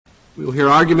We will hear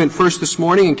argument first this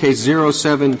morning in Case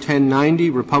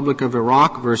 07-1090, Republic of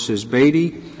Iraq versus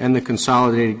Beaty, and the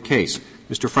consolidated case.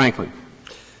 Mr. Franklin.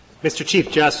 Mr. Chief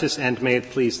Justice, and may it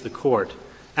please the Court,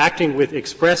 acting with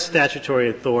express statutory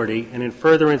authority and in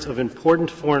furtherance of important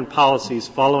foreign policies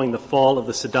following the fall of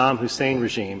the Saddam Hussein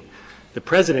regime, the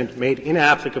President made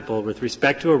inapplicable with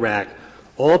respect to Iraq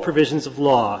all provisions of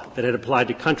law that had applied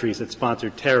to countries that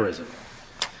sponsored terrorism.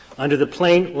 Under the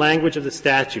plain language of the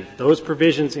statute, those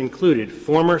provisions included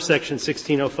former Section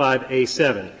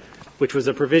 1605A7, which was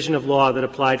a provision of law that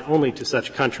applied only to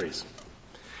such countries.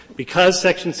 Because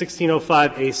Section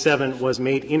 1605A7 was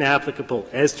made inapplicable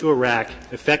as to Iraq,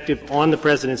 effective on the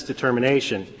President's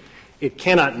determination, it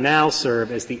cannot now serve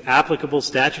as the applicable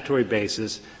statutory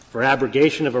basis for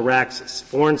abrogation of Iraq's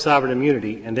foreign sovereign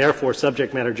immunity and therefore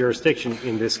subject matter jurisdiction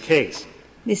in this case.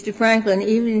 Mr. Franklin,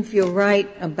 even if you're right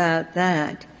about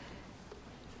that,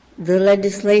 the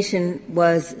legislation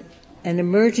was an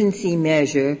emergency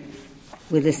measure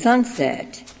with a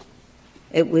sunset.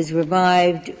 It was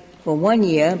revived for 1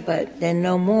 year, but then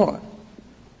no more.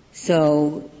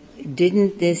 So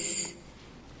didn't this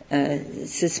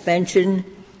suspension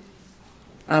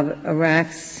of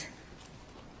Iraq's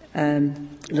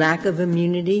lack of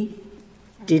immunity,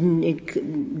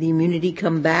 didn't the immunity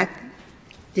come back?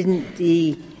 Didn't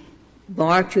the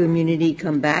bar to immunity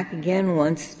come back again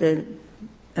once the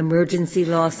emergency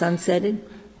law sunsetted?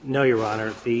 No, Your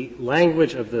Honor. The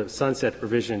language of the sunset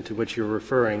provision to which you're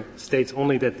referring states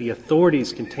only that the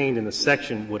authorities contained in the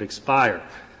section would expire.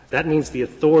 That means the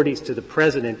authorities to the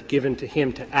President given to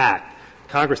him to act.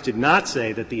 Congress did not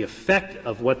say that the effect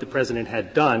of what the President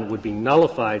had done would be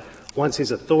nullified once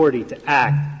his authority to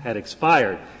act had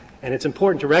expired. And it's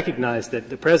important to recognize that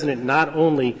the President not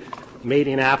only made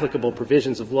inapplicable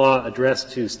provisions of law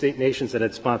addressed to state nations that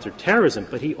had sponsored terrorism,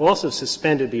 but he also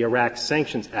suspended the Iraq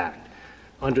Sanctions Act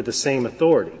under the same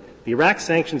authority. The Iraq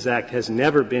Sanctions Act has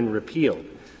never been repealed.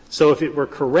 So if it were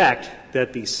correct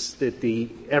that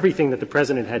everything that the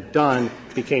President had done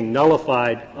became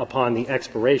nullified upon the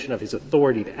expiration of his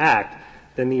authority to act,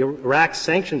 then the Iraq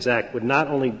Sanctions Act would not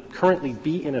only currently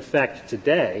be in effect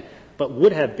today, but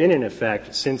would have been in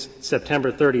effect since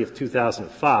September 30th,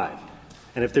 2005.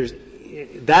 And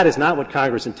that is not what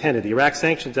Congress intended. The Iraq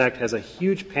Sanctions Act has a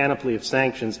huge panoply of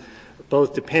sanctions,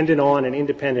 both dependent on and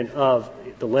independent of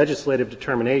the legislative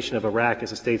determination of Iraq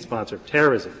as a state sponsor of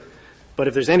terrorism. But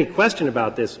if there's any question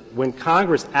about this, when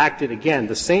Congress acted again,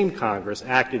 the same Congress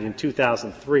acted in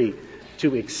 2003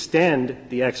 to extend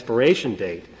the expiration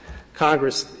date,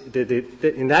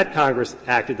 in that Congress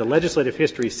acted, the legislative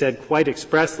history said quite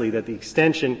expressly that the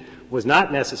extension was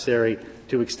not necessary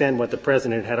to extend what the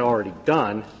President had already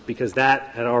done, because that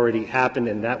had already happened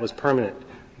and that was permanent.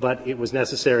 But it was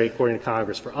necessary, according to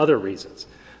Congress, for other reasons.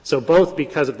 So both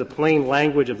because of the plain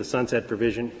language of the sunset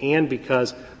provision and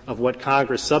because of what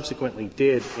Congress subsequently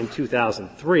did in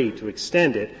 2003 to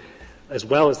extend it, as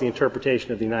well as the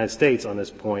interpretation of the United States on this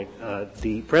point,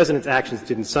 the President's actions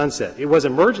didn't sunset. It was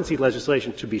emergency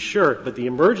legislation, to be sure, but the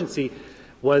emergency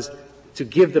was to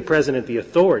give the President the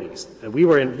authorities. We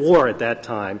were in war at that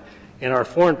time, and our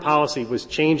foreign policy was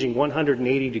changing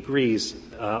 180 degrees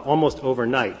almost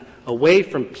overnight, away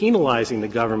from penalizing the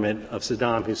government of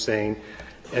Saddam Hussein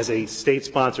as a state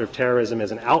sponsor of terrorism,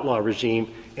 as an outlaw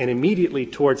regime, and immediately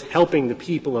towards helping the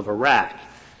people of Iraq.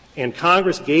 And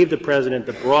Congress gave the President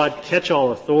the broad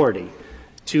catch-all authority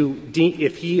to,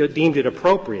 if he deemed it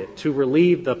appropriate, to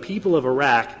relieve the people of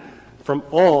Iraq from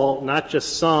all, not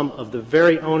just some, of the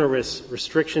very onerous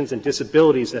restrictions and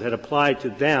disabilities that had applied to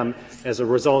them as a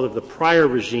result of the prior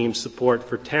regime's support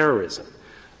for terrorism.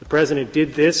 The President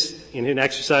did this in an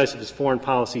exercise of his foreign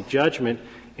policy judgment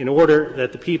in order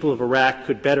that the people of Iraq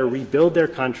could better rebuild their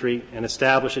country and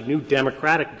establish a new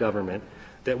democratic government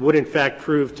that would in fact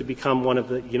prove to become one of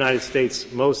the United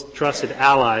States' most trusted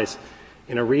allies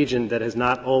in a region that has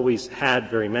not always had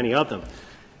very many of them.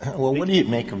 Well, what do you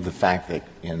make of the fact that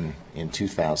in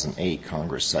 2008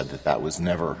 Congress said that was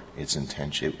never its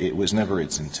intention? It was never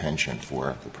its intention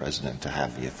for the President to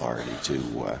have the authority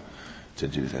to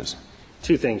do this.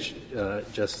 Two things,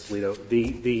 Justice Alito.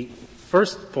 The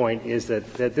first point is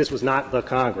that this was not the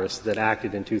Congress that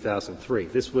acted in 2003.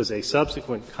 This was a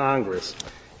subsequent Congress,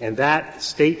 and that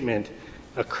statement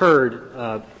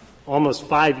occurred almost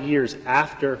 5 years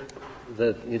after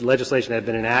the legislation had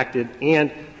been enacted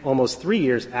and almost 3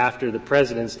 years after the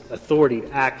President's authority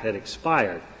to act had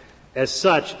expired. As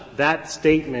such, that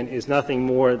statement is nothing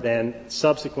more than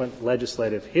subsequent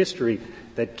legislative history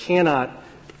that cannot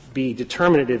be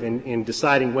determinative in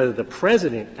deciding whether the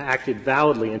President acted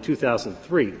validly in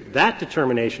 2003. That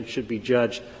determination should be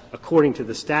judged according to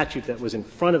the statute that was in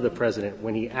front of the President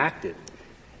when he acted.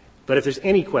 But if there's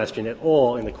any question at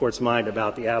all in the Court's mind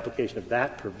about the application of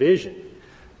that provision,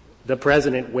 the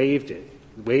President waived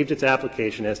its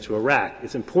application as to Iraq.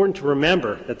 It's important to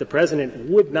remember that the President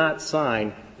would not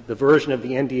sign the version of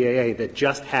the NDAA that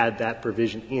just had that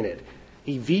provision in it.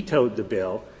 He vetoed the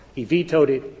bill. He vetoed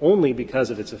it only because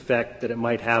of its effect that it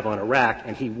might have on Iraq,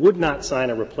 and he would not sign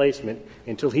a replacement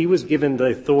until he was given the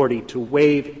authority to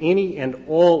waive any and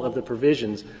all of the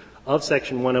provisions of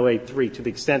Section 108.3 to the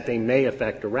extent they may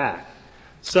affect Iraq.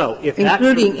 So if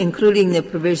including the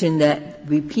provision that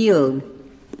repealed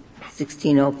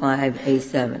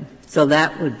 1605A7. So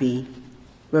that would be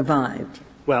revived.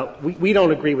 Well, we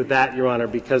don't agree with that, Your Honor,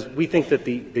 because we think that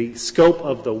the scope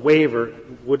of the waiver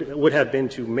would have been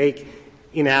to make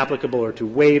inapplicable or to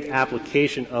waive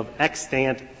application of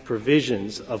extant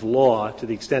provisions of law to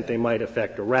the extent they might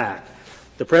affect Iraq.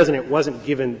 The President wasn't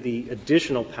given the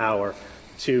additional power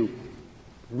to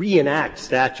reenact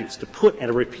statutes, to put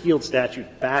a repealed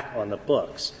statute back on the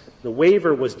books. The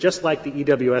waiver was just like the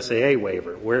EWSAA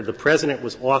waiver, where the President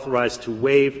was authorized to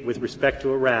waive, with respect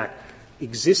to Iraq,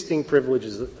 existing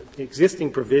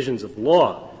provisions of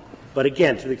law. But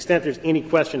again, to the extent there's any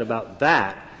question about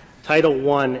that,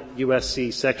 Title I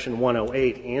U.S.C. Section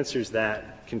 108 answers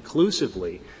that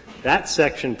conclusively. That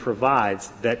section provides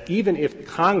that even if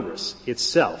Congress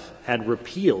itself had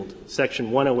repealed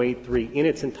Section 108.3 in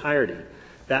its entirety,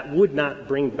 that would not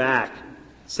bring back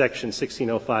Section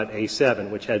 1605A7,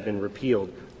 which had been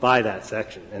repealed by that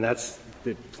section. And that's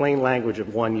the plain language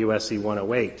of 1 U.S.C.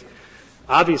 108.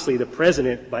 Obviously, the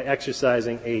President, by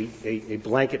exercising a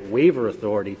blanket waiver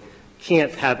authority,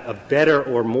 can't have a better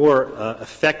or more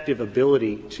effective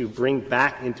ability to bring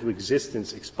back into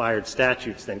existence expired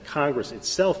statutes than Congress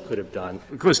itself could have done.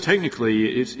 Because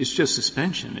technically, it's just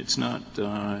suspension. It's not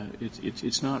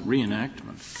it's not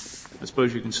reenactment. I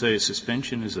suppose you can say a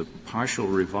suspension is a partial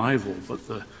revival, but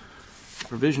the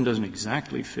provision doesn't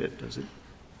exactly fit, does it?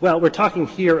 Well, we're talking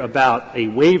here about a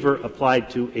waiver applied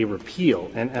to a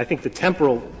repeal. And I think the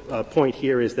temporal point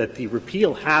here is that the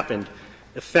repeal happened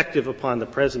effective upon the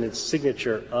President's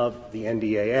signature of the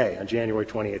NDAA on January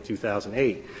 20th,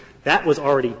 2008. That was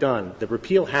already done. The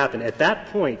repeal happened. At that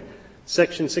point,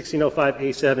 Section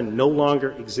 1605A7 no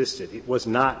longer existed. It was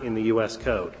not in the U.S.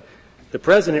 Code. The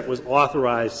President was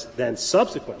authorized then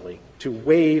subsequently to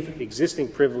waive existing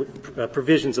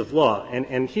provisions of law.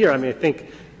 And here, I mean, I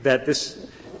think that this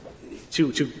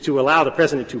to allow the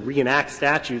President to reenact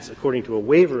statutes according to a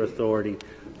waiver authority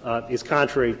is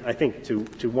contrary, I think,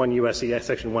 to 1 U.S.C.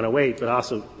 Section 108, but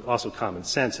also common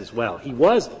sense as well. He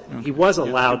was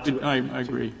allowed to. I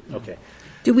agree. Okay.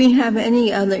 Do we have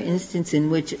any other instance in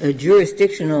which a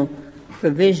jurisdictional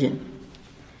provision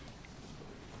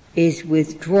is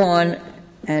withdrawn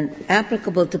and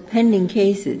applicable to pending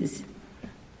cases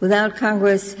without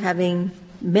Congress having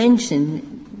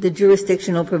mentioned the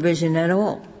jurisdictional provision at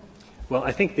all? Well,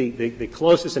 I think the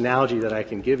closest analogy that I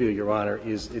can give you, Your Honor,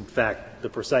 is, in fact, the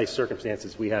precise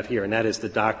circumstances we have here, and that is the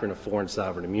doctrine of foreign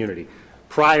sovereign immunity.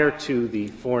 Prior to the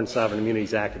Foreign Sovereign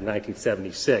Immunities Act of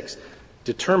 1976,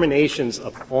 determinations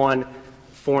on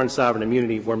foreign sovereign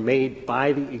immunity were made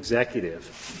by the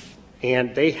executive,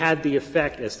 and they had the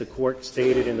effect, as the Court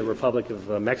stated in the Republic of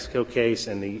Mexico case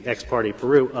and the ex parte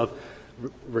Peru, of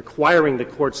requiring the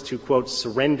courts to, quote,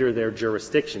 surrender their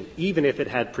jurisdiction, even if it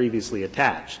had previously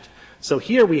attached. So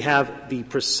here we have the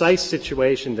precise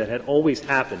situation that had always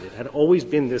happened. It had always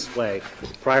been this way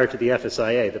prior to the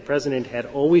FSIA. The President had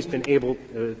always been able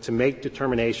to make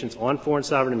determinations on foreign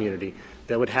sovereign immunity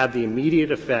that would have the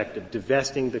immediate effect of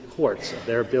divesting the courts of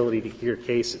their ability to hear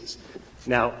cases.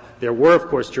 Now, there were, of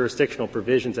course, jurisdictional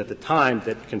provisions at the time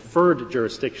that conferred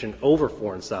jurisdiction over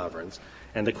foreign sovereigns,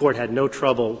 and the Court had no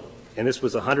trouble, and this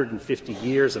was 150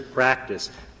 years of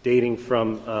practice dating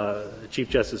from Chief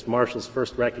Justice Marshall's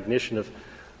first recognition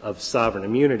of sovereign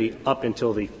immunity up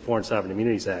until the Foreign Sovereign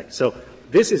Immunities Act. So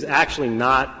this is actually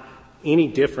not any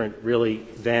different, really,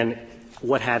 than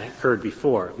what had occurred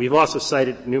before. We've also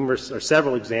cited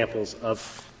several examples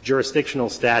of jurisdictional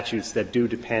statutes that do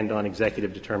depend on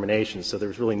executive determinations, so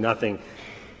there's really nothing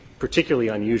particularly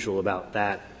unusual about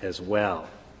that as well.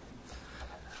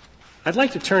 I'd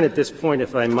like to turn at this point,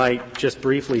 if I might, just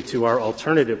briefly to our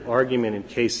alternative argument in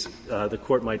case the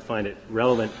Court might find it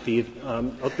relevant.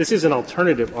 This is an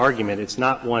alternative argument. It's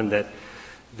not one that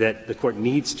that the Court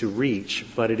needs to reach,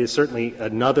 but it is certainly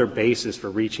another basis for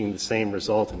reaching the same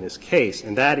result in this case,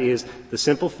 and that is the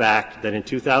simple fact that in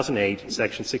 2008,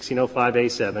 Section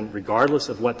 1605A7, regardless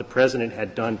of what the President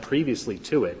had done previously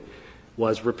to it,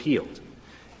 was repealed.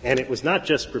 And it was not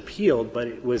just repealed, but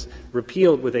it was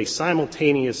repealed with a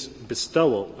simultaneous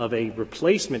bestowal of a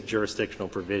replacement jurisdictional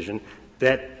provision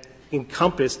that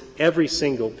encompassed every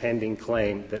single pending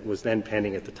claim that was then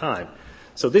pending at the time.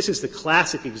 So this is the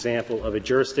classic example of a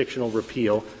jurisdictional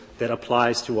repeal that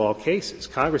applies to all cases.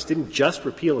 Congress didn't just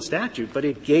repeal a statute, but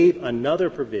it gave another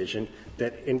provision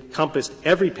that encompassed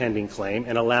every pending claim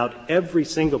and allowed every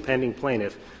single pending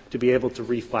plaintiff to be able to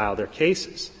refile their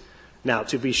cases. Now,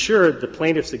 to be sure, the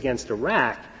plaintiffs against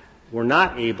Iraq were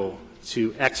not able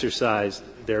to exercise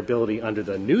their ability under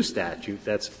the new statute,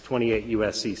 that's 28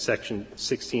 U.S.C. Section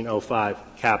 1605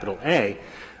 capital A,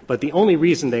 but the only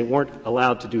reason they weren't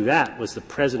allowed to do that was the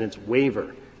President's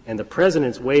waiver. And the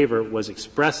President's waiver was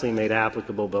expressly made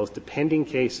applicable both to pending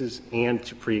cases and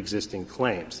to pre-existing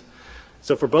claims.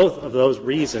 So for both of those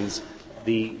reasons,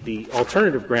 the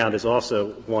alternative ground is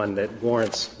also one that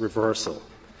warrants reversal.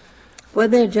 Were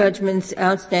there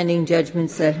outstanding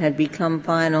judgments that had become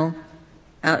final,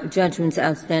 judgments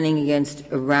outstanding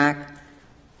against Iraq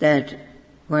that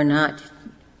were not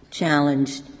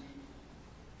challenged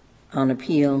on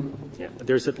appeal? Yeah,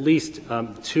 there's at least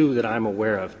two that I'm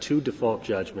aware of, two default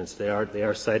judgments. They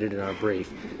are cited in our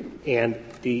brief. And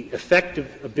the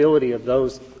effective ability of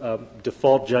those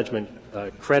default judgment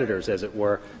creditors, as it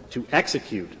were, to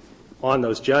execute on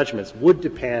those judgments would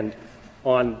depend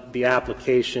on the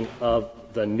application of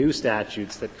the new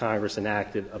statutes that Congress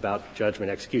enacted about judgment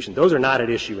execution. Those are not at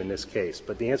issue in this case.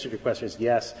 But the answer to your question is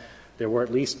yes, there were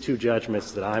at least two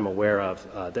judgments that I'm aware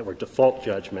of that were default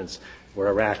judgments where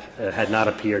Iraq had not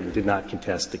appeared and did not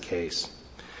contest the case.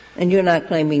 And you're not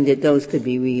claiming that those could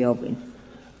be reopened?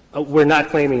 We're not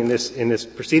claiming in this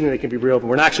proceeding they can be reopened.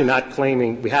 We're actually not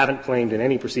claiming, we haven't claimed in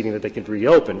any proceeding that they can be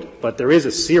reopened, but there is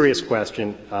a serious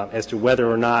question as to whether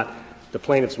or not the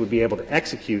plaintiffs would be able to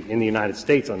execute in the United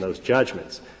States on those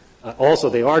judgments. Also,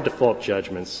 they are default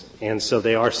judgments, and so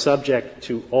they are subject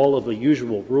to all of the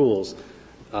usual rules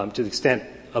to the extent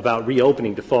about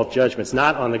reopening default judgments,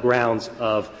 not on the grounds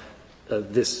of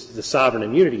the sovereign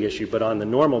immunity issue, but on the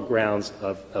normal grounds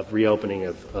of reopening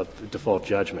of default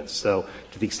judgments. So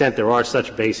to the extent there are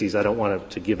such bases, I don't want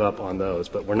to give up on those.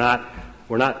 But we're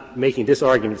not making this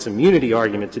argument. This immunity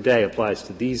argument today applies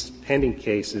to these pending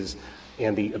cases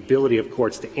and the ability of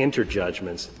courts to enter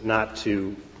judgments, not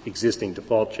to existing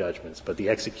default judgments. But the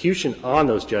execution on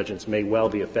those judgments may well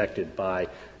be affected by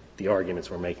the arguments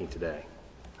we're making today.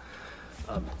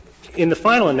 In the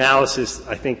final analysis,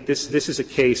 I think this is a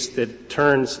case that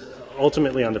turns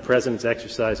ultimately on the President's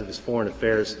exercise of his foreign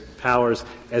affairs powers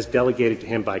as delegated to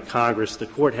him by Congress. The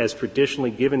Court has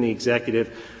traditionally given the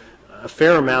executive a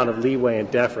fair amount of leeway and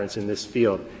deference in this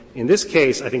field. In this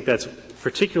case, I think that's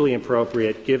particularly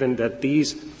appropriate given that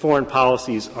these foreign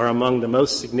policies are among the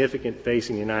most significant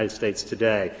facing the United States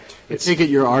today. I take it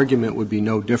your argument would be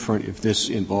no different if this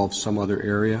involves some other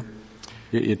area?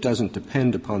 It doesn't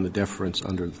depend upon the deference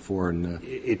under the foreign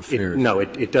affairs.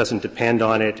 It doesn't depend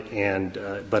on it,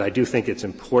 but I do think it's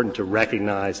important to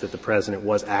recognize that the President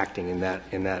was acting in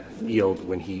that field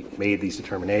when he made these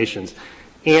determinations,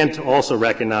 and to also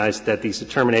recognize that these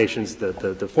determinations,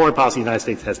 the foreign policy of the United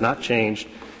States has not changed.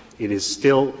 It is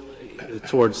still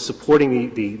towards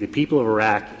supporting the people of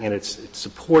Iraq, and it's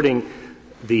supporting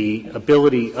the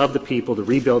ability of the people to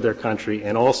rebuild their country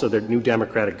and also their new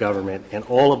democratic government, and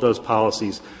all of those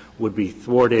policies would be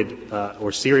thwarted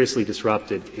or seriously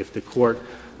disrupted if the Court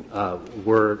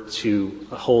were to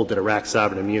hold that Iraq's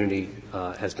sovereign immunity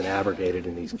has been abrogated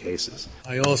in these cases.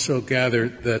 I also gather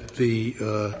that the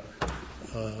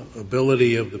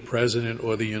ability of the President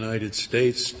or the United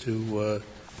States to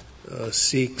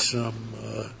seek some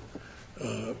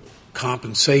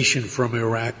compensation from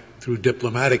Iraq through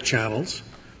diplomatic channels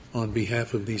on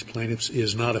behalf of these plaintiffs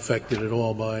is not affected at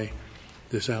all by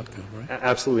this outcome, right?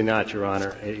 Absolutely not, Your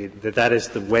Honor. That is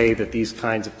the way that these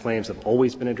kinds of claims have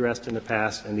always been addressed in the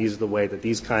past, and these are the way that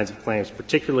these kinds of claims,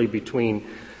 particularly between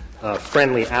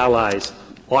friendly allies,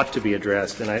 ought to be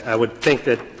addressed. And I would think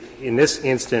that in this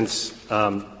instance,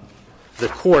 the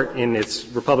Court in its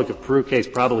Republic of Peru case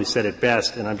probably said it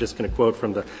best, and I'm just going to quote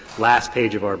from the last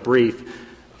page of our brief.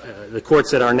 The Court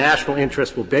said, "Our national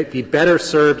interest will be better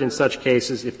served in such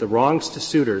cases if the wrongs to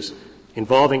suitors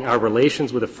involving our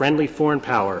relations with a friendly foreign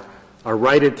power are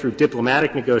righted through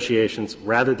diplomatic negotiations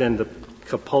rather than the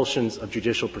compulsions of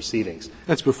judicial proceedings.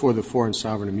 That's before the Foreign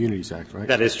Sovereign Immunities Act, right?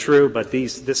 That is true, but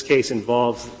this case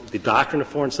involves the doctrine of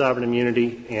foreign sovereign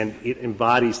immunity, and it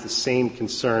embodies the same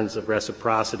concerns of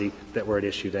reciprocity that were at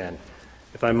issue then.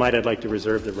 If I might, I'd like to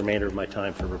reserve the remainder of my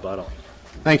time for rebuttal.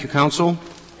 Thank you, counsel.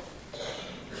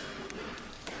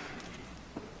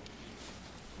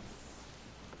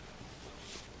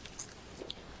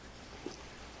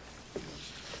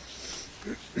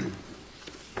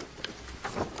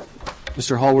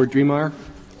 Mr. Hallward-Driemeier.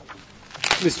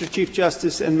 Mr. Chief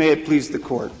Justice, and may it please the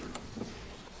Court.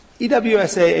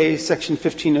 EWSAA Section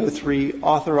 1503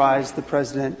 authorized the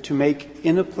President to make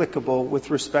inapplicable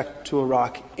with respect to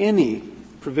Iraq any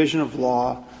provision of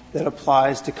law that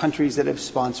applies to countries that have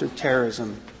sponsored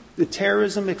terrorism. The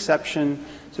terrorism exception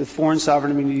to the Foreign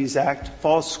Sovereign Immunities Act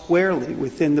falls squarely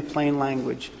within the plain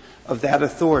language of that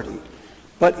authority.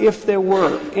 But if there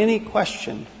were any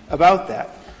question about that,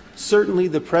 certainly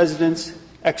the President's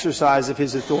exercise of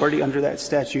his authority under that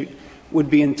statute would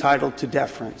be entitled to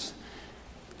deference.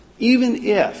 Even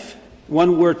if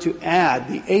one were to add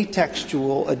the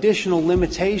atextual additional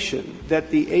limitation that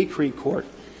the ACRI court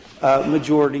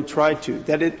majority tried to,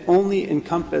 that it only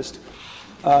encompassed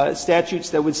statutes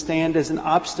that would stand as an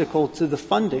obstacle to the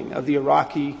funding of the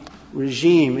Iraqi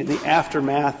regime in the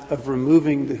aftermath of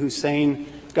removing the Hussein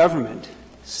government,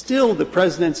 still the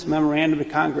President's memorandum to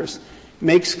Congress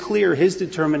makes clear his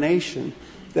determination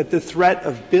that the threat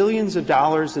of billions of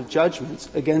dollars of judgments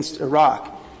against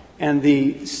Iraq and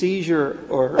the seizure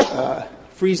or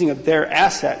freezing of their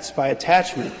assets by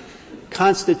attachment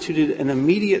constituted an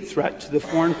immediate threat to the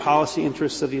foreign policy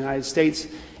interests of the United States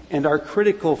and our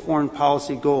critical foreign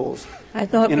policy goals. I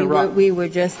thought we were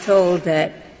just told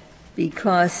that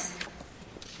because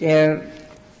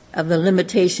of the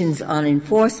limitations on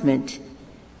enforcement,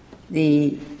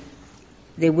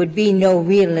 there would be no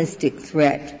realistic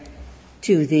threat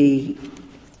to the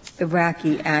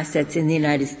Iraqi assets in the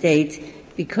United States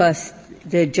because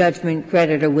the judgment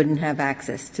creditor wouldn't have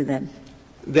access to them.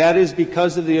 That is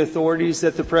because of the authorities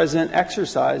that the President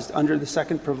exercised under the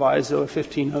second proviso of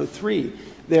 1503.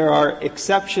 There are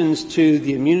exceptions to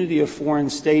the immunity of foreign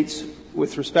states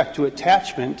with respect to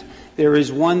attachment. There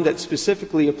is one that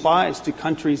specifically applies to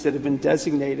countries that have been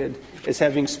designated as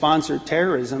having sponsored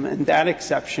terrorism, and that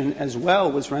exception as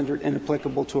well was rendered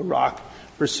inapplicable to Iraq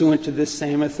pursuant to this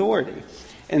same authority.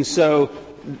 And so,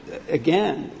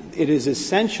 again, it is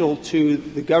essential to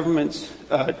the government's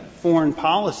foreign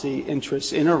policy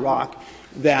interests in Iraq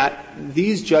that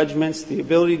these judgments, the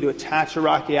ability to attach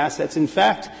Iraqi assets, in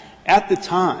fact, at the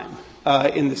time,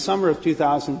 in the summer of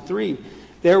 2003,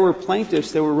 there were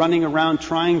plaintiffs that were running around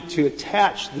trying to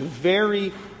attach the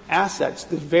very assets,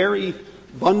 the very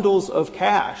bundles of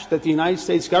cash that the United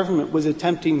States government was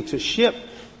attempting to ship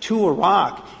to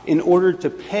Iraq in order to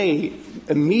pay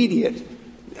immediate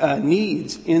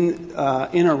needs in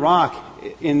Iraq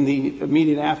in the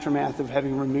immediate aftermath of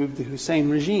having removed the Hussein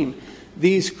regime.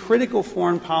 These critical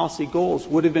foreign policy goals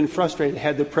would have been frustrated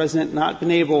had the President not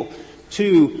been able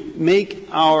to make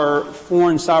our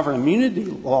foreign sovereign immunity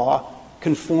law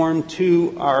conform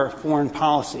to our foreign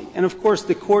policy. And, of course,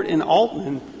 the Court in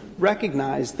Altman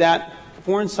recognized that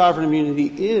foreign sovereign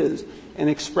immunity is an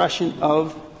expression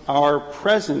of our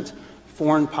present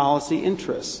foreign policy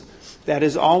interests. That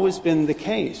has always been the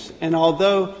case. And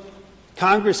although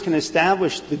Congress can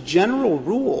establish the general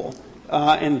rule,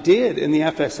 and did in the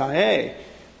FSIA,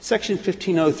 Section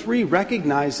 1503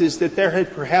 recognizes that there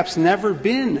had perhaps never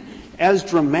been as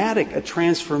dramatic a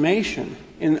transformation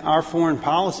in our foreign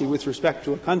policy with respect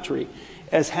to a country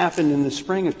as happened in the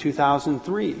spring of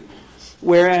 2003,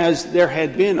 whereas there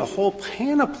had been a whole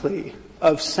panoply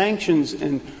of sanctions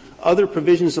and other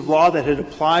provisions of law that had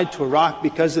applied to Iraq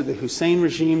because of the Hussein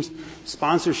regime's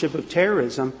sponsorship of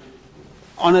terrorism.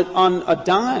 On a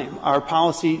dime, our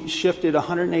policy shifted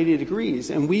 180 degrees,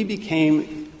 and we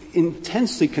became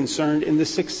intensely concerned in the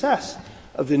success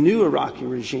of the new Iraqi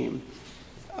regime.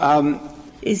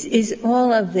 Is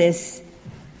all of this,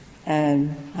 I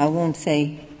won't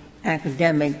say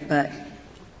academic, but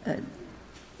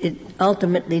it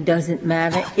ultimately doesn't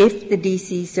matter if the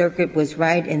D.C. Circuit was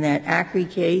right in that ACRI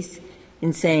case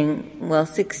in saying, well,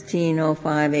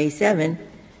 1605A7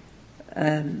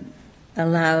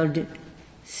 allowed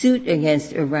suit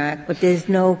against Iraq, but there's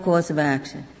no cause of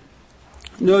action.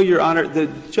 No, Your Honor. The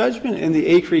judgment in the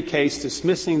ACRI case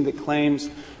dismissing the claims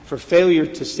for failure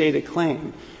to state a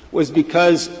claim was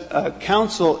because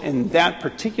counsel in that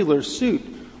particular suit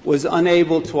was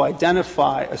unable to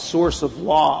identify a source of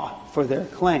law for their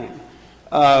claim.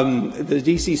 The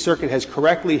D.C. Circuit has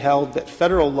correctly held that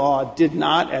federal law did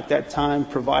not at that time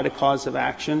provide a cause of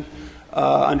action.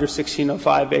 under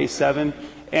 1605A7,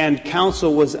 and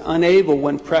counsel was unable,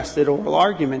 when pressed at oral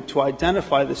argument, to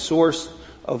identify the source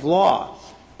of law.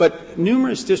 But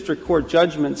numerous district court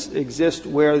judgments exist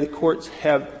where the courts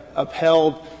have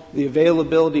upheld the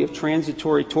availability of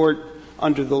transitory tort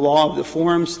under the law of the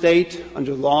forum state,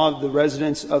 under the law of the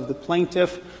residence of the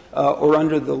plaintiff, or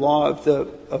under the law of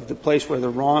the place where the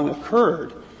wrong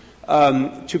occurred,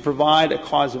 to provide a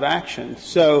cause of action.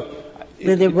 So,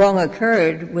 where the wrong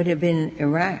occurred would have been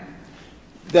Iraq.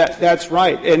 That's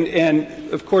right.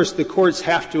 And of course, the courts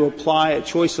have to apply a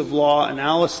choice of law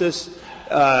analysis.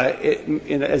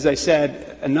 As I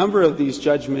said, a number of these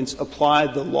judgments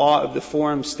applied the law of the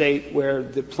forum state where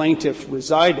the plaintiff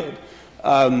resided.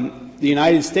 The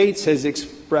United States has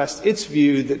expressed its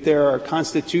view that there are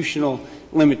constitutional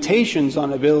limitations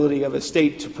on ability of a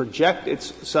state to project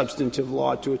its substantive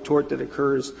law to a tort that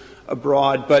occurs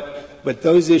abroad, but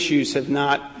those issues have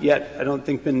not yet, I don't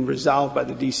think, been resolved by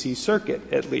the D.C.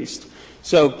 Circuit, at least.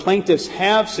 So plaintiffs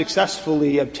have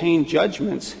successfully obtained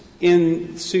judgments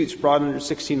in suits brought under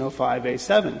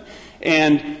 1605A7.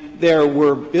 And there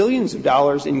were billions of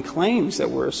dollars in claims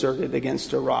that were asserted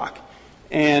against Iraq.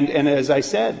 And as I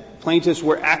said, plaintiffs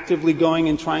were actively going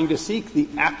and trying to seek the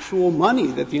actual money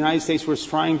that the United States was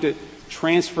trying to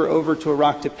transfer over to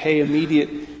Iraq to pay immediate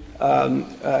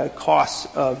costs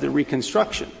of the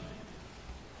reconstruction.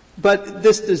 But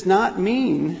this does not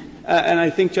mean, and I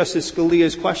think Justice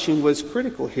Scalia's question was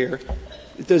critical here,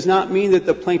 it does not mean that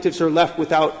the plaintiffs are left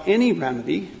without any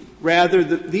remedy. Rather,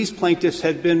 these plaintiffs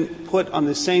had been put on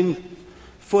the same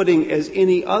footing as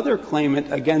any other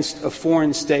claimant against a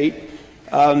foreign state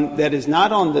that is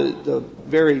not on the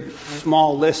very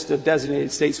small list of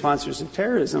designated state sponsors of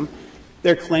terrorism.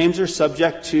 Their claims are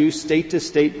subject to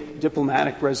state-to-state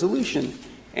diplomatic resolution.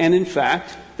 And in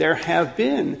fact, there have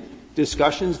been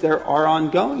discussions, there are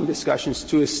ongoing discussions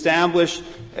to establish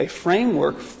a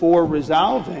framework for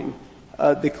resolving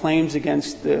the claims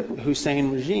against the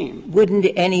Hussein regime. Wouldn't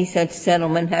any such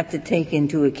settlement have to take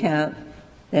into account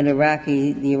that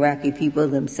the Iraqi people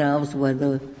themselves were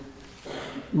the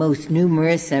most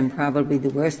numerous and probably the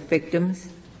worst victims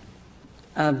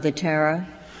of the terror?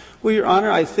 Well, Your Honor,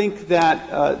 I think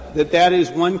that that is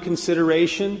one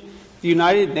consideration. The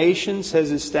United Nations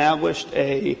has established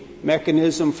a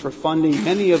mechanism for funding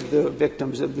many of the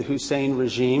victims of the Hussein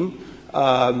regime,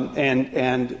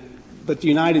 but the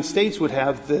United States would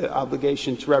have the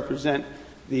obligation to represent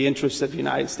the interests of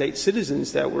United States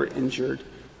citizens that were injured.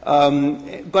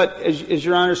 But as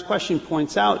Your Honor's question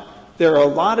points out, there are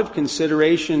a lot of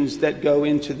considerations that go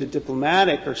into the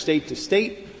diplomatic or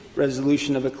state-to-state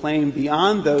resolution of a claim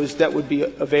beyond those that would be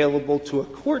available to a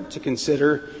court to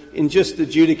consider in just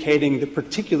adjudicating the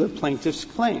particular plaintiff's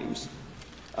claims.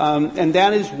 And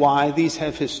that is why these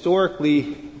have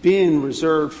historically been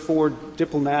reserved for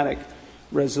diplomatic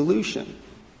resolution.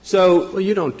 So, well,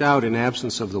 you don't doubt, in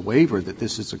absence of the waiver, that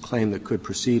this is a claim that could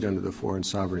proceed under the Foreign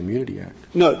Sovereign Immunity Act.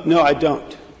 No, I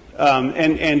don't.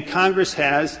 And Congress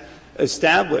has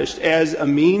established as a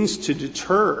means to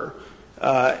deter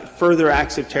further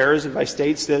acts of terrorism by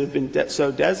states that have been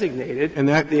so designated, and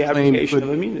that the abrogation of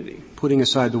immunity. Putting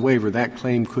aside the waiver, that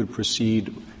claim could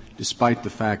proceed despite the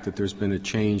fact that there's been a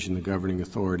change in the governing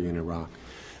authority in Iraq.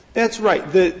 That's right.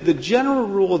 The general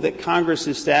rule that Congress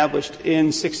established in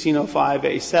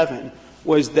 1605A7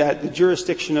 was that the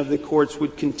jurisdiction of the courts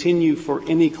would continue for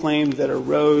any claim that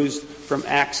arose from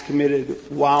acts committed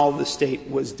while the state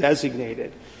was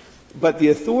designated. But the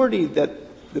authority that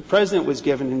the President was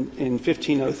given in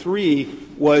 1503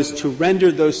 was to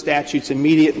render those statutes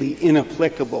immediately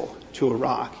inapplicable to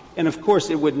Iraq. And of course,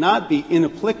 it would not be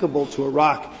inapplicable to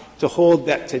Iraq to hold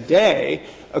that today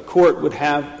a court would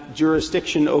have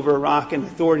jurisdiction over Iraq and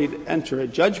authority to enter a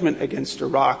judgment against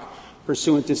Iraq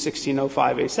pursuant to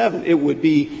 1605A7. It would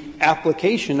be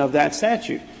application of that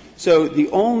statute. So the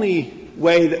only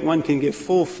way that one can give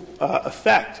full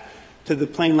effect to the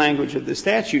plain language of the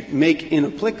statute, make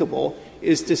inapplicable,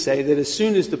 is to say that as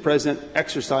soon as the President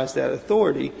exercised that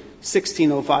authority,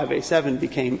 1605A7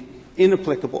 became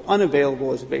inapplicable,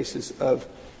 unavailable as a basis of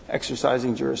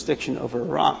exercising jurisdiction over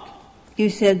Iraq. You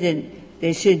said that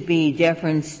there should be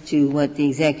deference to what the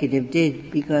executive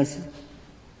did because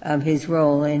of his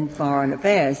role in foreign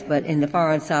affairs, but in the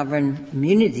Foreign Sovereign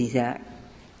Immunities Act,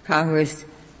 Congress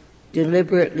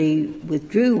deliberately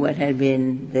withdrew what had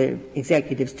been the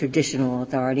executive's traditional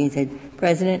authority and said,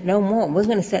 President, no more. We're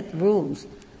going to set the rules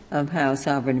of how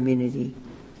sovereign immunity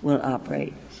will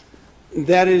operate.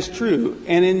 That is true.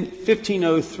 And in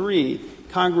 1503,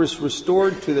 Congress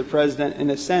restored to the President, in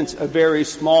a sense, a very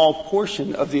small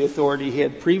portion of the authority he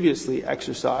had previously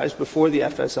exercised before the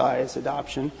FSI's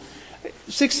adoption.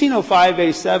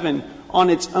 1605A7 on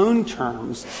its own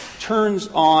terms turns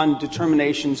on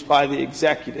determinations by the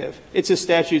executive. It's a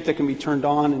statute that can be turned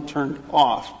on and turned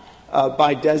off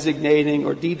by designating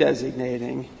or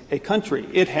de-designating a country.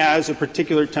 It has a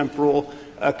particular temporal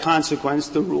consequence,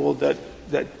 the rule that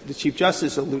the Chief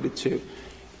Justice alluded to.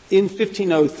 In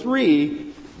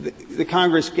 1503, the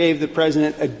Congress gave the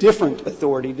President a different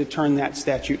authority to turn that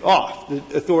statute off, the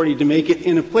authority to make it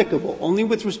inapplicable, only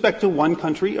with respect to one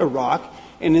country, Iraq,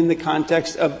 and in the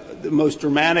context of the most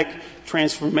dramatic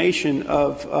transformation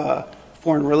of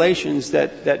foreign relations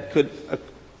that could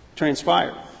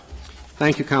transpire.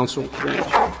 Thank you, counsel.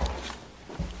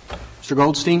 Mr.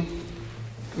 Goldstein.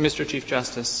 Mr. Chief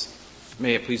Justice,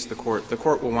 may it please the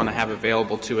Court will want to have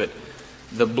available to it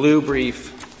the blue brief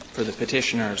for the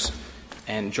petitioners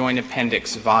and Joint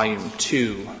Appendix Volume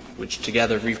 2, which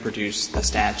together reproduce the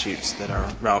statutes that are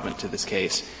relevant to this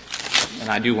case. And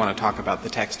I do want to talk about the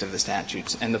text of the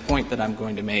statutes. And the point that I'm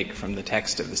going to make from the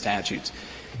text of the statutes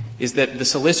is that the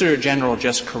Solicitor General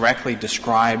just correctly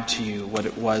described to you what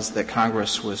it was that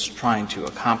Congress was trying to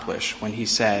accomplish when he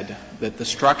said that the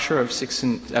structure of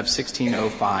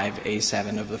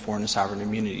 1605A7 of the Foreign and Sovereign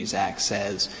Immunities Act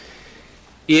says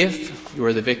if you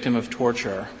are the victim of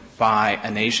torture by a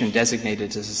nation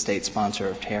designated as a state sponsor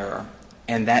of terror,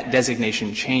 and that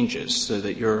designation changes so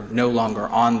that you're no longer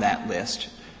on that list,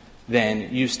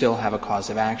 then you still have a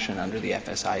cause of action under the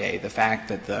FSIA. The fact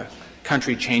that the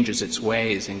country changes its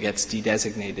ways and gets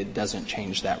de-designated doesn't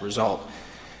change that result.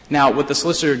 Now, what the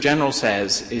Solicitor General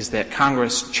says is that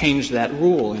Congress changed that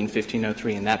rule in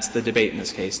 1503, and that's the debate in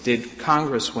this case. Did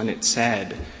Congress, when it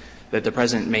said that the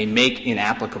President may make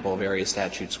inapplicable various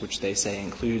statutes, which they say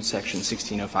include Section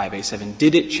 1605A7,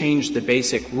 did it change the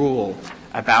basic rule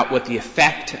about what the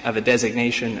effect of a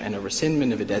designation and a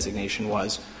rescindment of a designation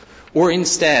was? Or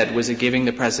instead, was it giving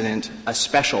the President a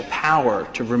special power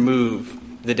to remove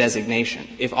the designation?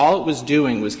 If all it was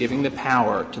doing was giving the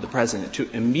power to the President to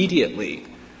immediately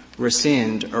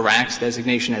rescind Iraq's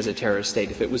designation as a terrorist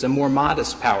state, if it was a more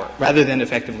modest power, rather than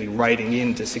effectively writing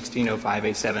into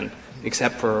 1605A7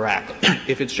 except for Iraq,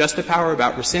 if it's just a power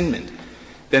about rescindment,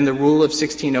 then the rule of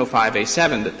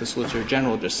 1605A7 that the Solicitor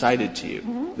General just cited to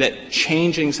you, that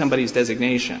changing somebody's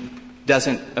designation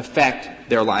doesn't affect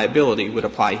their liability, would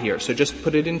apply here. So just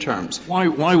put it in terms.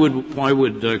 Why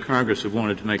would Congress have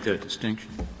wanted to make that distinction?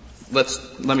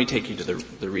 Let me take you to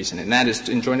the reason, and that is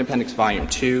in Joint Appendix Volume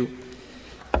 2,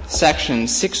 Section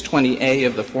 620A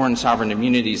of the Foreign Sovereign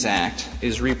Immunities Act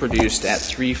is reproduced at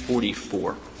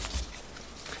 344.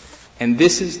 And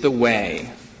this is the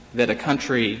way that a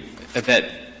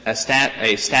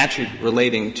statute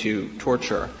relating to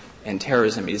torture and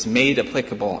terrorism is made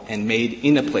applicable and made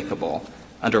inapplicable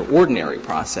under ordinary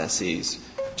processes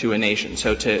to a nation.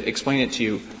 So to explain it to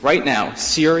you, right now,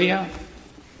 Syria,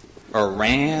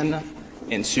 Iran,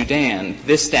 and Sudan,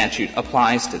 this statute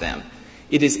applies to them.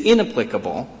 It is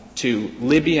inapplicable to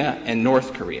Libya and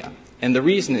North Korea. And the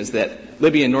reason is that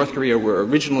Libya and North Korea were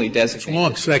originally designated. It's a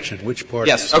long section. Which part?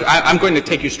 Yes. Okay, I'm going to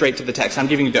take you straight to the text. I'm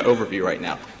giving you the overview right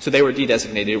now. So they were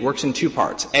de-designated. It works in two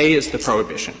parts. A is the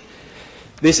prohibition.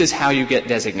 This is how you get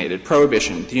designated.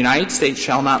 Prohibition. The United States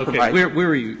shall not provide. Where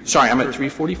are you? Sorry, I'm at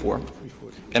 344.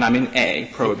 And I'm in A,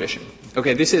 prohibition.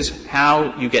 Okay, this is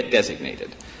how you get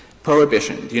designated.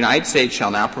 Prohibition. The United States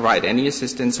shall not provide any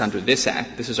assistance under this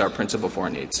Act. This is our principal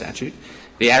foreign aid statute.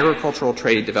 The Agricultural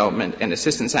Trade Development and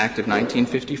Assistance Act of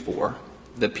 1954,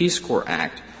 the Peace Corps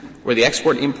Act, or the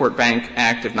Export-Import Bank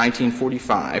Act of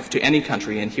 1945 to any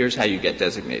country, and here's how you get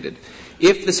designated.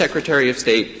 If the Secretary of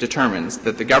State determines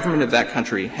that the government of that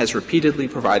country has repeatedly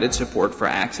provided support for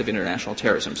acts of international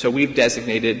terrorism. So we've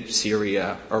designated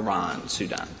Syria, Iran,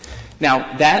 Sudan.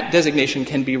 Now, that designation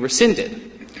can be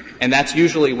rescinded, and that's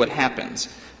usually what happens.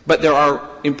 But there are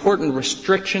important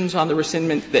restrictions on the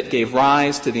rescindment that gave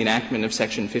rise to the enactment of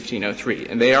Section 1503,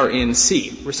 and they are in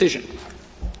C, rescission.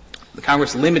 The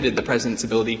Congress limited the President's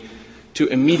ability to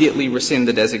immediately rescind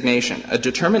the designation. A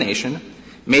determination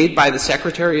made by the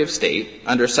Secretary of State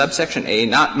under subsection A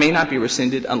may not be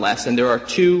rescinded unless, and there are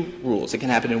two rules. It can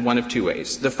happen in one of two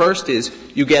ways. The first is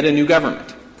you get a new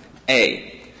government.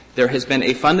 A, there has been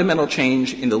a fundamental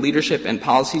change in the leadership and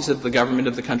policies of the government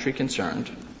of the country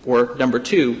concerned. Or number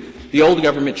two, the old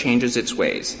government changes its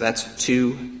ways. That's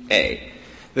 2A.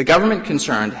 The government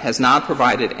concerned has not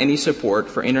provided any support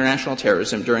for international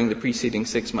terrorism during the preceding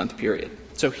 6-month period.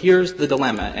 So here's the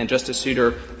dilemma, and Justice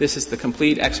Souter, this is the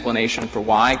complete explanation for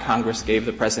why Congress gave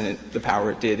the President the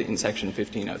power it did in Section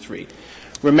 1503.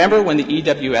 Remember when the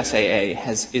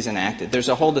EWSAA is enacted, there's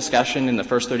a whole discussion in the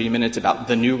first 30 minutes about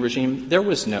the new regime. There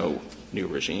was no new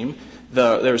regime.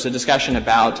 There was a discussion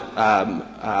about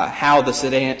how the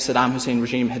Saddam Hussein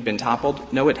regime had been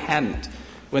toppled. No, it hadn't.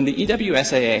 When the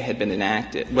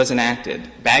EWSAA was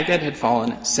enacted, Baghdad had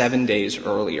fallen 7 days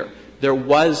earlier. There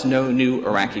was no new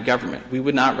Iraqi government. We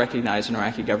would not recognize an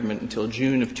Iraqi government until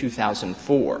June of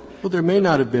 2004. Well, there may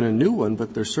not have been a new one,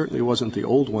 but there certainly wasn't the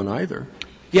old one either.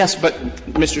 Yes, but,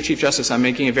 Mr. Chief Justice, I'm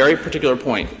making a very particular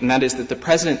point, and that is that the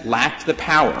President lacked the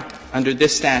power under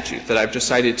this statute that I've just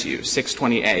cited to you,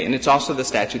 620A, and it's also the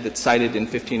statute that's cited in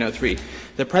 1503.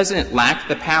 The President lacked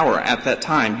the power at that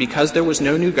time because there was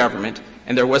no new government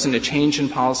and there wasn't a change in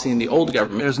policy in the old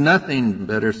government. There's nothing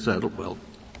better settled. Well,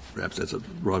 perhaps that's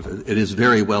it is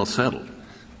very well settled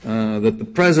that the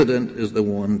President is the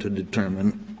one to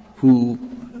determine who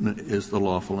is the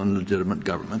lawful and legitimate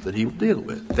government that he will deal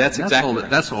with. That's exactly right.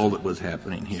 That's all that was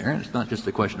happening here. It's not just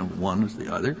a question of one as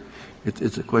the other.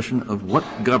 It's a question of what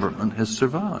government has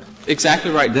survived.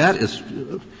 Exactly right. That is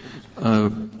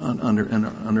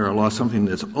under our law something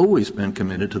that's always been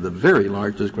committed to the very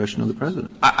large discretion of the President.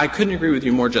 I couldn't agree with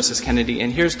you more, Justice Kennedy,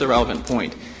 and here's the relevant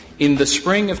point. In the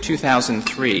spring of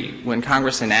 2003, when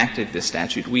Congress enacted this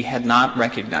statute, we had not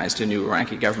recognized a new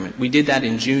Iraqi government. We did that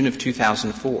in June of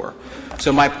 2004.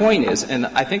 So my point is, and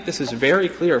I think this is very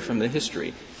clear from the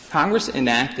history, Congress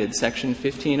enacted Section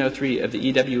 1503 of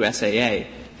the EWSAA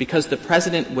because the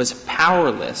President was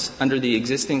powerless under the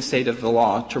existing state of the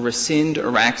law to rescind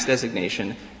Iraq's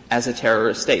designation as a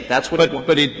terrorist state. That's what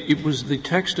But it was, the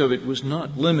text of it was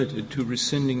not limited to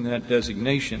rescinding that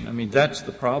designation. I mean, that's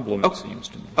the problem, it seems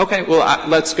to me. Okay, well,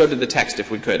 let's go to the text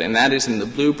if we could, and that is in the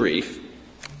blue brief.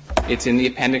 It's in the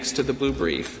appendix to the blue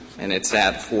brief, and it's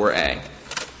at 4A.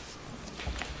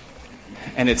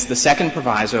 And it's the second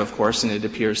proviso, of course, and it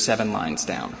appears 7 lines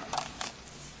down.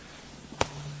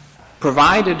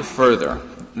 Provided further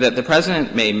that the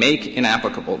President may make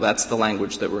inapplicable — that's the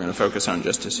language that we're going to focus on,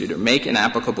 Justice Souter — make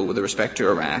inapplicable with respect to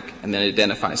Iraq, and then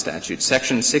identify statutes,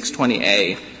 Section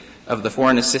 620A of the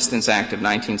Foreign Assistance Act of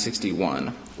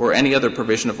 1961, or any other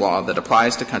provision of law that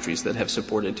applies to countries that have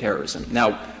supported terrorism.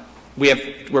 Now,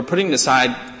 we're putting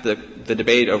aside the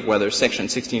debate of whether Section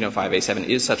 1605A7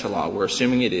 is such a law. We're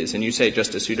assuming it is, and you say,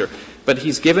 Justice Souter, but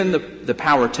he's given the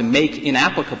power to make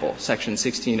inapplicable Section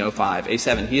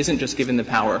 1605A7. He isn't just given the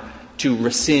power to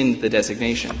rescind the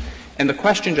designation. And the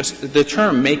question the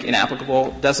term make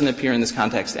inapplicable doesn't appear in this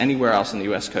context anywhere else in the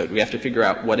U.S. Code. We have to figure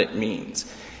out what it means.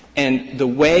 And the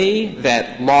way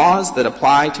that laws that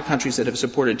apply to countries that have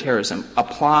supported terrorism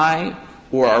apply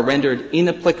or are rendered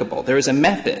inapplicable, there is a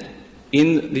method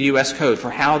in the U.S. Code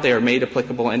for how they are made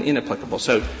applicable and inapplicable.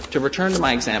 So to return to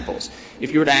my examples,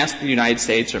 if you were to ask the United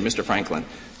States or Mr. Franklin,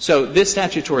 so this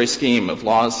statutory scheme of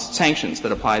laws, sanctions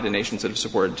that apply to nations that have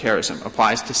supported terrorism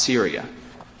applies to Syria,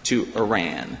 to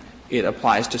Iran. It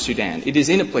applies to Sudan. It is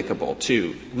inapplicable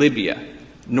to Libya,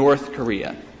 North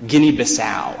Korea,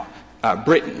 Guinea-Bissau,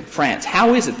 Britain, France.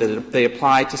 How is it that they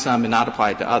apply to some and not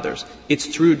apply to others? It's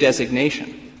through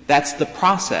designation. That's the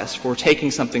process for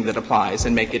taking something that applies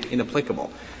and make it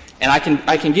inapplicable. And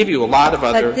I can give you a lot of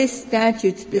other. But this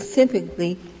statute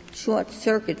specifically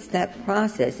short-circuits that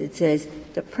process. It says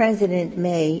the President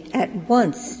may at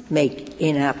once make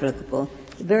inapplicable.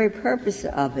 The very purpose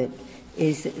of it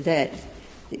is that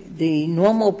the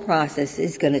normal process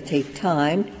is going to take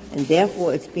time, and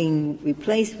therefore it's being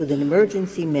replaced with an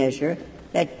emergency measure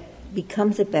that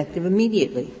becomes effective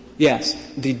immediately. Yes.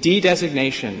 The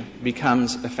de-designation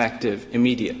becomes effective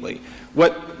immediately.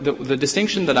 What the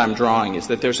distinction that I'm drawing is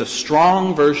that there's a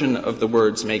strong version of the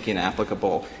words make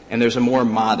inapplicable, and there's a more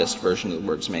modest version of the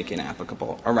words make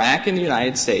inapplicable. Iraq and the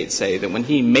United States say that when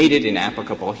he made it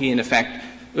inapplicable, he in effect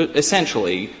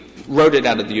essentially wrote it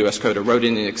out of the U.S. Code or wrote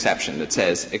in an exception that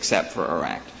says except for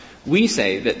Iraq. We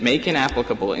say that make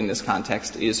inapplicable in this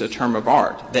context is a term of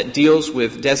art that deals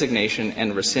with designation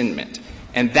and rescindment.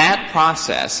 And that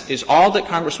process is all that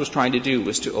Congress was trying to do,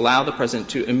 was to allow the President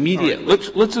to immediately.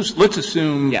 Right. Let's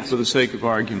assume, yes, for the sake of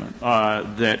argument,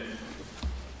 that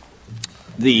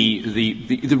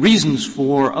the reasons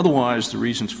for, otherwise the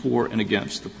reasons for and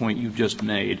against the point you've just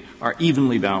made are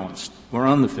evenly balanced. We're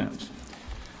on the fence.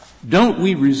 Don't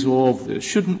we resolve this?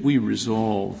 Shouldn't we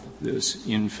resolve this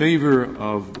in favor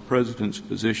of the President's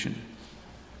position?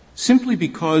 Simply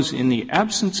because in the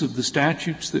absence of the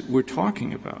statutes that we're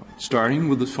talking about, starting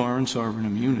with the Foreign Sovereign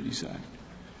Immunities Act,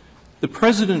 the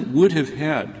President would have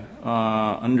had,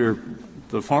 under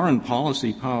the foreign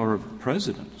policy power of the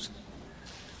President,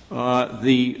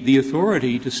 the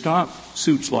authority to stop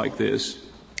suits like this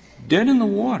dead in the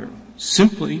water,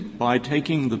 simply by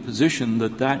taking the position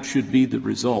that that should be the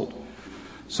result.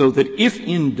 So that if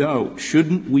in doubt,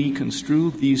 shouldn't we construe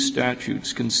these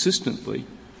statutes consistently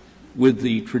with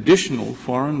the traditional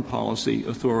foreign policy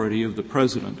authority of the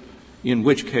President, in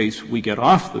which case we get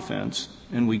off the fence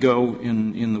and we go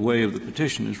in the way of the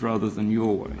petitioners rather than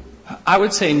your way? I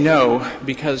would say no,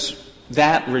 because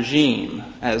that regime,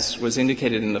 as was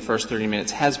indicated in the first 30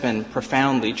 minutes, has been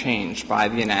profoundly changed by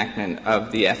the enactment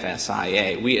of the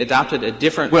FSIA. We adopted a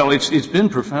different — Well, it's been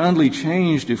profoundly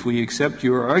changed if we accept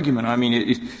your argument. I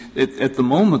mean, at the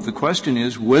moment, the question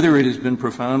is whether it has been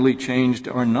profoundly changed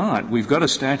or not. We've got a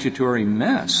statutory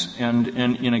mess, and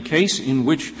in a case in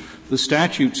which the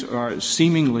statutes are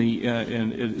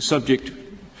seemingly subject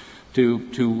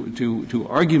to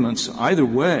arguments either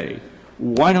way,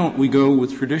 why don't we go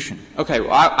with tradition? Okay.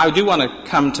 Well, I do want to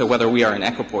come to whether we are in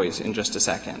equipoise in just a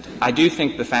second. I do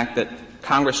think the fact that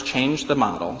Congress changed the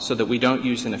model so that we don't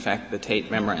use, in effect, the Tate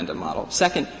Memorandum model.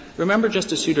 Second, remember,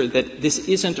 Justice Souter, that this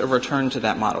isn't a return to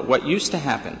that model. What used to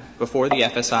happen before the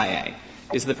FSIA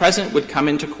is the President would come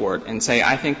into court and say,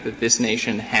 I think that this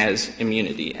nation has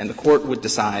immunity, and the court would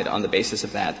decide on the basis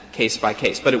of that case by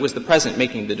case. But it was the President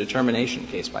making the determination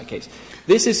case by case.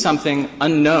 This is something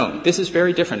unknown. This is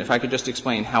very different. If I could just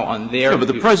explain how on their — Yeah, but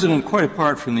the President, quite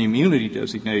apart from the immunity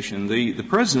designation, the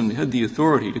President had the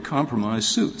authority to compromise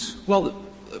suits. Well,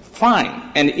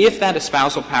 fine. And if that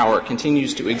espousal power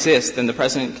continues to exist, then the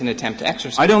President can attempt to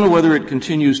exercise it. I don't know whether it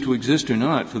continues to exist or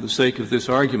not for the sake of this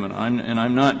argument.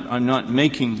 I'm not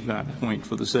making that point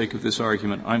for the sake of this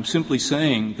argument. I'm simply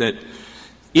saying that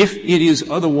if it is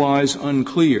otherwise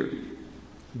unclear,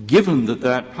 given that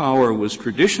that power was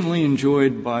traditionally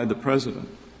enjoyed by the President,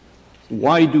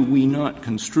 why do we not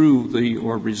construe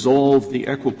or resolve the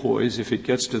equipoise, if it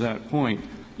gets to that point,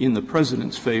 in the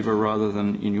President's favor rather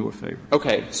than in your favor?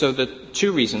 Okay. So the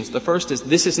two reasons. The first is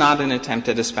this is not an attempt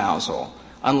at espousal,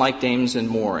 unlike Dames and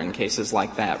Moore in cases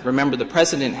like that. Remember, the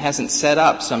President hasn't set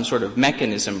up some sort of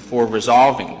mechanism for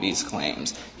resolving these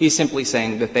claims. He's simply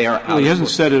saying that they are out. Well, he hasn't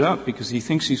set it up because he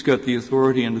thinks he's got the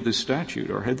authority under this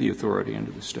statute or had the authority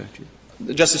under this statute.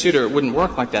 Justice Souter, it wouldn't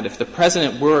work like that. If the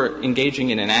President were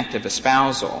engaging in an act of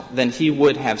espousal, then he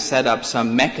would have set up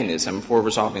some mechanism for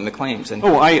resolving the claims. And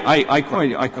I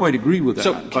quite agree with that.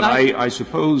 So but I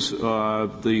suppose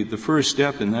the first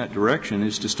step in that direction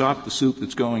is to stop the suit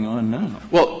that's going on now.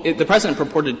 Well, the President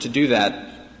purported to do that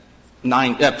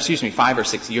 5 or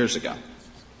 6 years ago.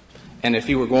 And if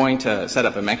he were going to set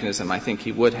up a mechanism, I think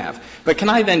he would have. But can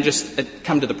I then just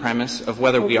come to the premise of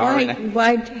whether we are in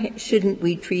why shouldn't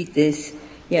we treat this?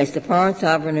 Yes, the Foreign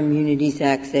Sovereign Immunities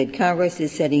Act said Congress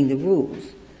is setting the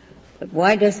rules. But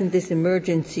why doesn't this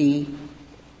emergency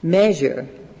measure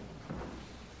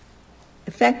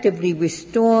effectively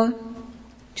restore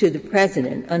to the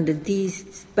President, under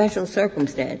these special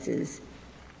circumstances,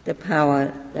 the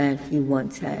power that he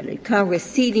once had? Congress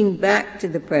ceding back to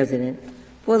the President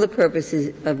for the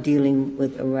purposes of dealing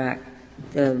with Iraq,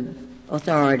 the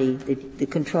authority, the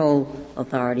control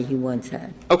authority he once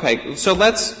had. Okay. So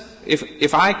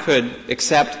if I could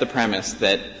accept the premise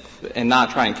that, and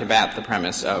not try and combat the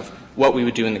premise of what we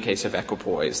would do in the case of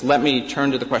equipoise, let me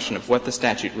turn to the question of what the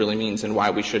statute really means and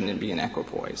why we shouldn't be in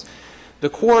equipoise. The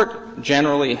Court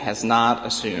generally has not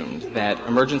assumed that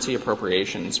emergency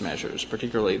appropriations measures,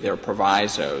 particularly their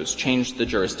provisos, change the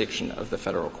jurisdiction of the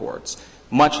federal courts,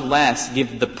 much less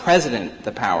give the President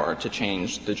the power to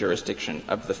change the jurisdiction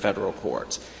of the federal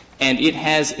courts. And it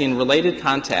has, in related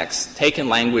contexts, taken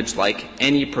language like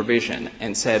any provision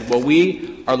and said, well,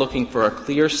 we are looking for a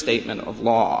clear statement of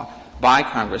law by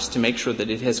Congress to make sure that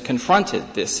it has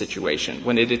confronted this situation.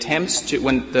 When it attempts to —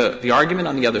 when the argument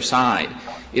on the other side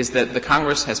is that the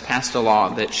Congress has passed a law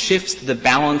that shifts the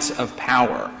balance of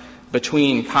power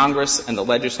between Congress and the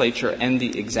legislature and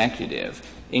the executive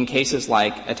in cases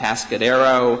like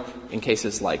Atascadero, in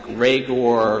cases like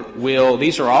Raygor, Will.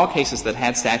 These are all cases that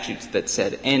had statutes that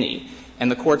said any. And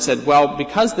the Court said, well,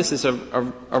 because this is a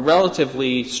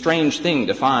relatively strange thing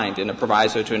to find in a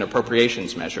proviso to an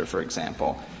appropriations measure, for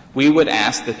example, we would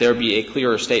ask that there be a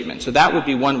clearer statement. So that would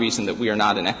be one reason that we are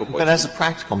not in equipoise. But as a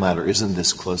practical matter, isn't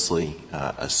this closely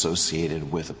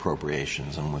associated with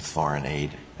appropriations and with foreign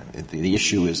aid? The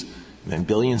issue is that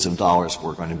billions of dollars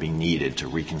were going to be needed to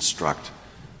reconstruct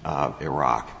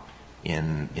Iraq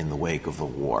in the wake of the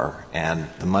war, and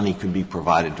the money could be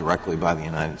provided directly by the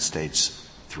United States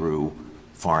through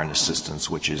foreign assistance,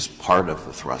 which is part of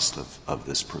the thrust of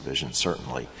this provision,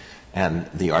 certainly. And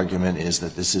the argument is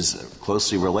that this is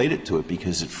closely related to it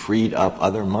because it freed up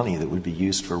other money that would be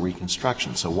used for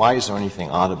reconstruction. So why is there anything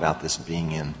odd about this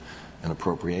being in an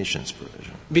appropriations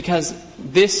provision? Because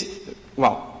this —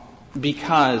 well,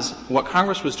 because what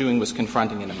Congress was doing was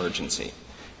confronting an emergency.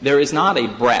 There is not a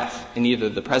breadth in either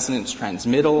the President's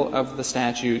transmittal of the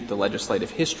statute, the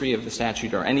legislative history of the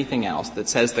statute, or anything else that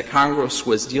says that Congress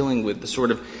was dealing with the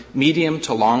sort of medium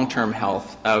to long-term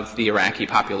health of the Iraqi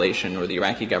population or the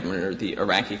Iraqi government or the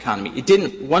Iraqi economy. It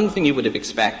didn't — one thing you would have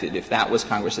expected, if that was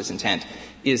Congress's intent,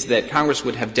 is that Congress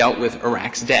would have dealt with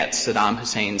Iraq's debts, Saddam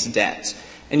Hussein's debts.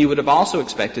 And you would have also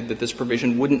expected that this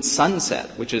provision wouldn't sunset,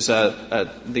 which is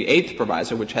the eighth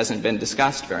proviso, which hasn't been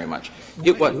discussed very much.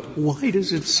 Why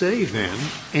does it say, then,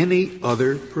 any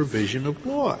other provision of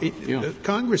law?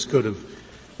 Congress could have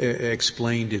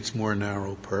explained its more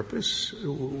narrow purpose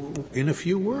in a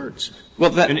few words.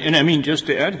 Well, and I mean, just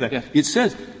to add to that, yeah. It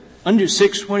says, under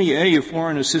 620A of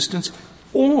foreign assistance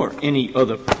or any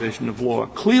other provision of law.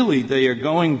 Clearly, they are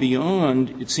going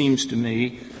beyond, it seems to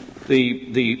me,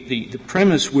 the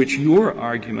premise which your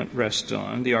argument rests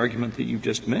on, the argument that you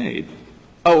just made.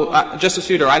 Justice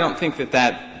Souter, I don't think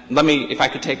that let me, if I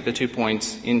could take the 2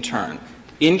 points in turn.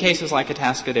 In cases like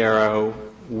Atascadero,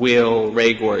 Will,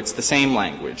 Raygor, it's the same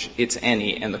language. It's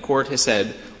any. And the Court has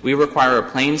said we require a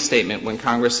plain statement when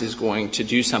Congress is going to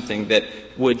do something that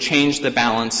would change the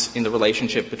balance in the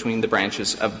relationship between the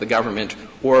branches of the government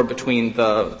or between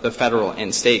the federal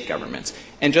and state governments.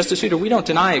 And, Justice Souter, we don't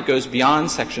deny it goes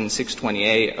beyond Section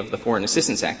 620A of the Foreign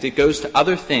Assistance Act. It goes to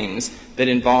other things that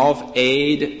involve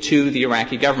aid to the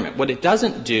Iraqi government. What it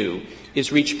doesn't do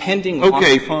is reach pending law.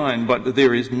 Okay, fine, but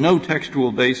there is no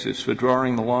textual basis for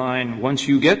drawing the line once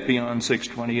you get beyond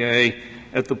 620A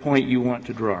at the point you want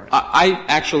to draw it. I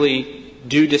actually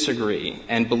do disagree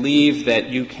and believe that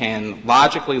you can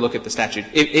logically look at the statute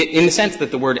in the sense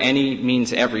that the word any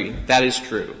means every. That is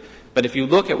true. But if you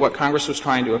look at what Congress was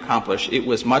trying to accomplish, it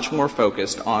was much more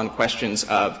focused on questions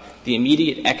of the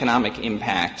immediate economic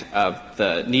impact of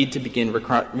the need to begin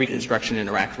reconstruction in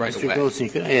Iraq right away. Mr. Goldstein,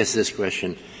 could I ask this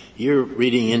question? You're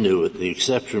reading into it the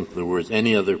exception for the words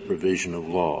any other provision of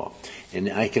law. And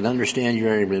I can understand your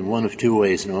argument in one of two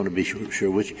ways, and I want to be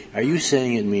sure which. Are you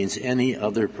saying it means any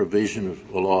other provision of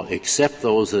law except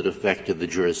those that affected the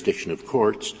jurisdiction of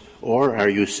courts, or are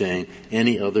you saying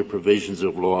any other provisions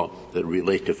of law that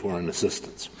relate to foreign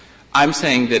assistance? I'm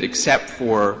saying that except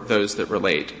for those that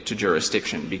relate to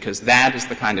jurisdiction, because that is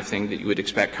the kind of thing that you would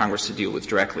expect Congress to deal with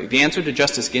directly. The answer to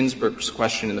Justice Ginsburg's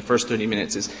question in the first 30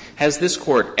 minutes is, has this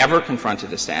Court ever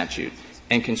confronted a statute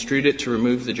and construed it to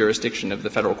remove the jurisdiction of the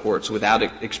federal courts without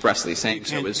expressly saying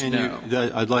so as no?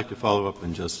 I'd like to follow up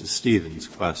on Justice Stevens'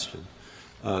 question.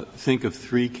 Think of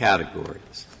three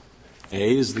categories.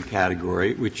 A is the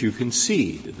category which you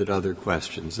concede that other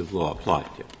questions of law apply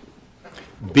to.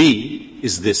 B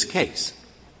is this case.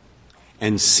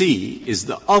 And C is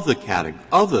the other category,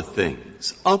 other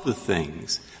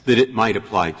things that it might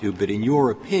apply to, but in your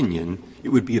opinion, it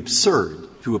would be absurd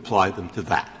to apply them to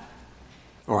that.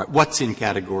 All right. What's in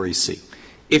category C?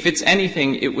 If it's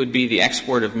anything, it would be the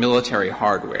export of military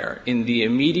hardware. In the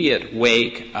immediate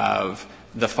wake of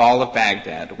the fall of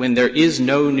Baghdad, when there is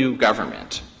no new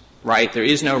government, right, there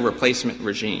is no replacement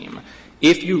regime,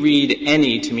 if you read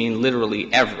any to mean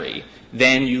literally every,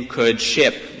 then you could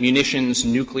ship munitions,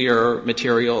 nuclear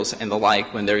materials, and the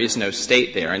like when there is no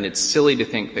state there. And it's silly to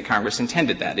think that Congress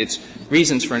intended that. Its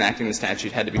reasons for enacting the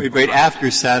statute had to be — Wait, after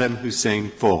Saddam Hussein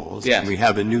falls, yes. And we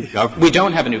have a new government. We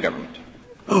don't have a new government.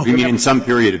 Oh, you mean in some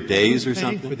period of days or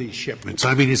something? For these shipments.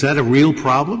 I mean, is that a real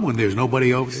problem when there's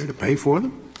nobody over there to pay for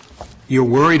them? You're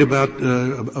worried about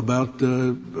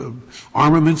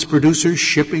armaments producers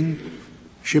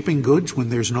shipping goods when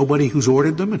there's nobody who's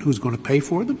ordered them and who's going to pay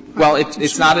for them? Well,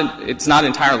 it's not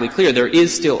entirely clear. There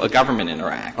is still a government in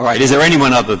Iraq. All right. Is there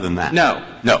anyone other than that? No.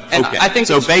 No. And okay. I think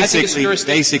so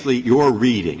basically your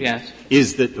reading yes.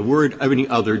 is that the word any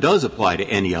other does apply to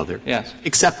any other. Yes.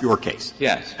 Except your case.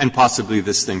 Yes. And possibly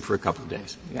this thing for a couple of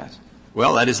days. Yes.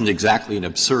 Well, that isn't exactly an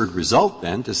absurd result,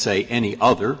 then, to say any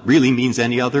other really means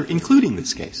any other, including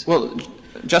this case. Well,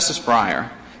 Justice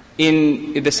Breyer,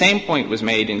 the same point was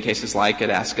made in cases like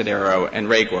Atascadero and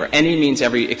Raygor. Any means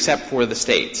every except for the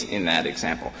states in that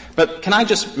example. But can I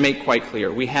just make quite clear,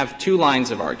 we have two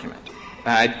lines of argument.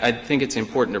 I think it's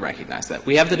important to recognize that.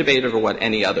 We have the debate over what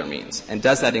any other means. And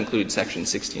does that include Section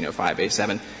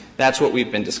 1605A7? That's what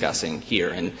we've been discussing here.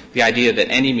 And the idea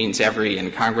that any means every,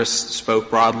 and Congress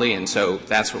spoke broadly, and so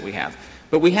that's what we have.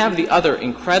 But we have the other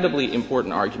incredibly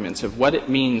important arguments of what it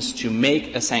means to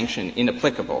make a sanction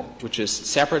inapplicable, which is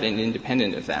separate and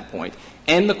independent of that point,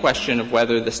 and the question of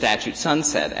whether the statute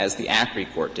sunset, as the Acri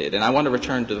Court did. And I want to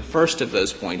return to the first of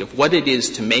those points, of what it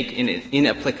is to make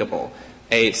inapplicable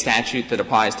a statute that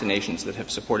applies to nations that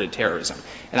have supported terrorism.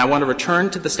 And I want to return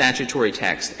to the statutory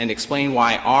text and explain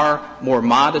why our more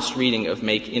modest reading of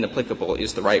make inapplicable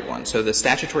is the right one. So the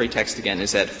statutory text, again,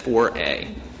 is at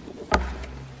 4A.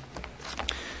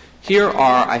 Here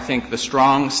are, I think, the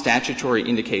strong statutory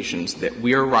indications that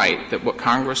we're right, that what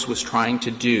Congress was trying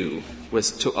to do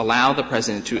was to allow the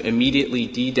President to immediately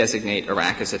de-designate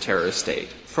Iraq as a terrorist state.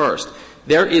 First,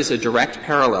 there is a direct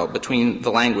parallel between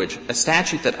the language, a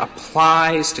statute that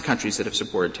applies to countries that have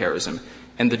supported terrorism,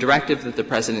 and the directive that the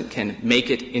President can make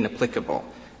it inapplicable.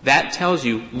 That tells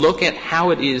you, look at how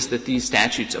it is that these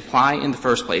statutes apply in the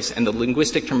first place, and the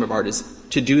linguistic term of art is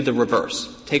to do the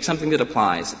reverse. Take something that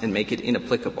applies and make it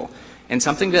inapplicable. And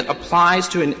something that applies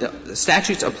to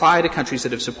statutes apply to countries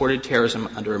that have supported terrorism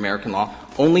under American law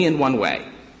only in one way,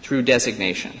 through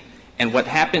designation. And what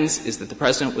happens is that the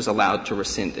President was allowed to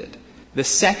rescind it. The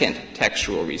second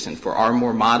textual reason for our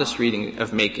more modest reading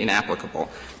of make inapplicable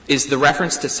is the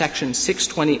reference to Section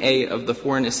 620A of the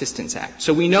Foreign Assistance Act.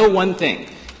 So we know one thing.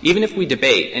 Even if we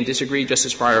debate and disagree,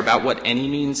 Justice Breyer, about what any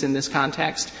means in this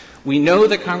context, we know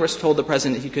that Congress told the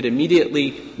President he could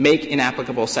immediately make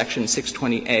inapplicable Section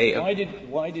 620A.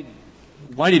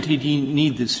 Why did he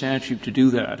need this statute to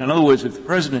do that? In other words, if the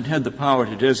President had the power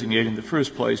to designate in the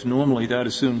first place, normally that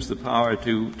assumes the power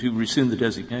to rescind the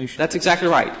designation. That's exactly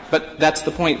right. But that's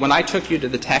the point. When I took you to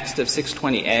the text of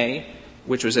 620A,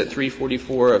 which was at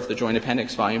 344 of the Joint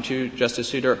Appendix, Volume 2, Justice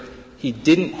Souter, he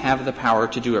didn't have the power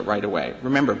to do it right away.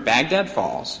 Remember, Baghdad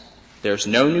falls, there's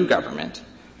no new government,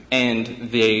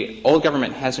 and the old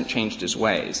government hasn't changed his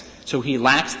ways. So he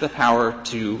lacks the power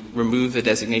to remove the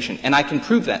designation. And I can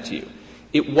prove that to you.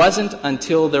 It wasn't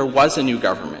until there was a new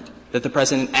government that the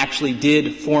President actually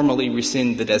did formally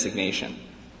rescind the designation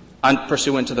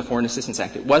pursuant to the Foreign Assistance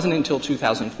Act. It wasn't until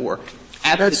 2004.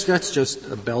 That's just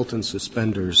a belt and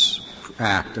suspenders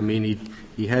act. I mean,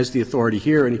 he has the authority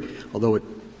here, and although it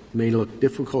may look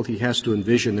difficult, he has to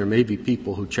envision there may be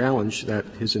people who challenge that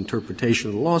his interpretation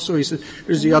of the law. So he says,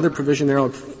 there's the other provision there.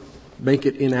 I'll make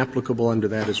it inapplicable under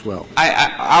that as well.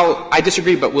 I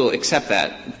disagree, but we'll accept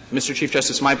that. Mr. Chief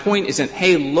Justice, my point isn't,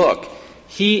 hey, look,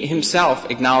 he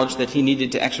himself acknowledged that he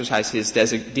needed to exercise his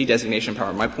de-designation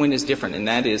power. My point is different, and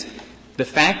that is the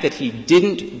fact that he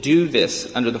didn't do this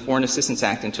under the Foreign Assistance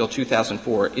Act until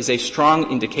 2004 is a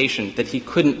strong indication that he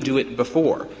couldn't do it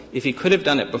before. If he could have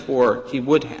done it before, he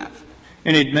would have.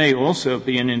 And it may also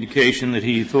be an indication that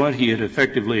he thought he had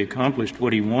effectively accomplished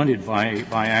what he wanted by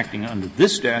acting under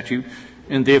this statute,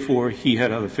 and therefore he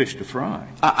had other fish to fry.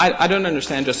 I don't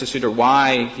understand, Justice Souter,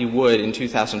 why he would, in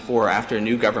 2004, after a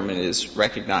new government is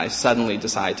recognized, suddenly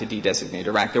decide to de-designate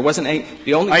Iraq. There wasn't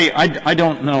the only. I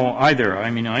don't know either.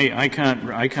 I mean, I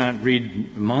can't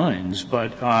read minds,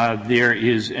 but there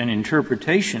is an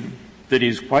interpretation that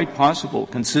is quite possible,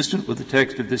 consistent with the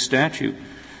text of this statute,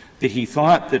 that he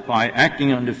thought that by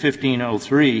acting under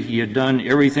 1503 he had done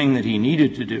everything that he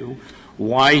needed to do.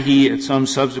 Why he at some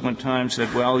subsequent time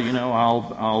said, well,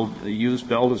 I'll use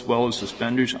belt as well as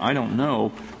suspenders, I don't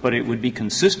know, but it would be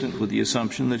consistent with the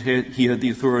assumption that he had the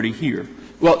authority here.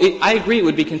 Well, I agree it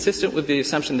would be consistent with the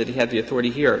assumption that he had the authority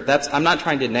here. I'm not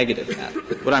trying to negative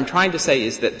that. What I'm trying to say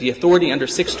is that the authority under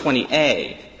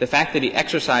 620A, the fact that he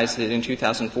exercised it in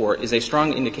 2004 is a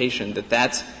strong indication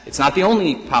that it's not the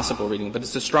only possible reading, but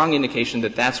it's a strong indication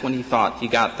that that's when he thought he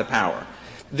got the power.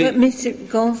 But, Mr.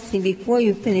 Goldstein, before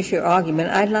you finish your argument,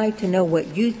 I'd like to know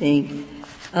what you think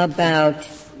about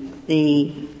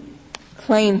the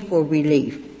claim for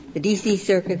relief. The D.C.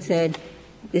 Circuit said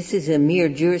this is a mere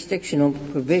jurisdictional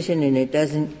provision and it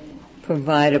doesn't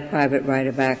provide a private right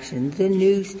of action. The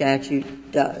new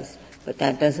statute does, but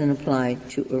that doesn't apply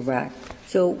to Iraq.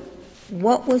 So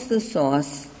what was the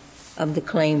source of the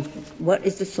claim? What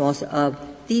is the source of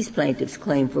these plaintiffs'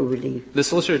 claim for relief? The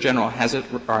Solicitor General has it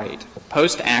right.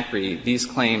 Post-ACRI,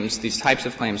 these types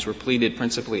of claims were pleaded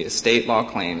principally as state law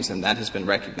claims, and that has been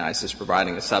recognized as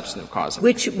providing a substantive cause of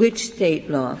action. Which state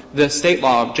law? The state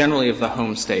law generally of the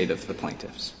home state of the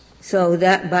plaintiffs. So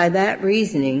that by that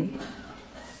reasoning,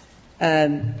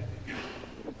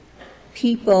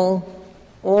 people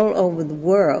all over the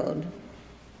world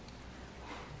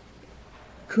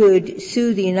could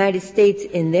sue the United States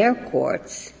in their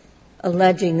courts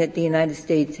alleging that the United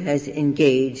States has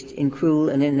engaged in cruel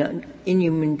and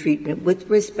inhuman treatment with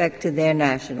respect to their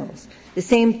nationals. The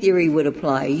same theory would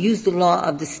apply. Use the law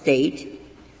of the state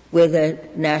where the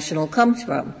national comes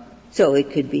from. So it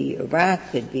could be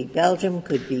Iraq, could be Belgium,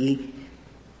 could be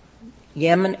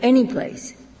Yemen, any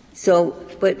place. So,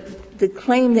 but the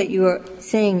claim that you're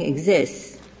saying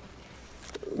exists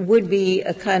would be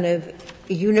a kind of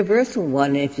universal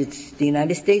one. If it's the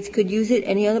United States could use it,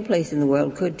 any other place in the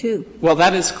world could too. Well,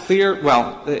 that is clear.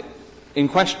 Well, in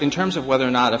terms of whether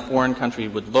or not a foreign country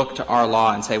would look to our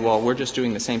law and say, well, we're just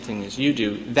doing the same thing as you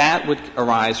do, that would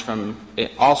arise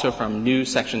also from new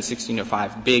Section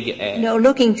 1605 Big A. No,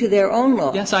 looking to their own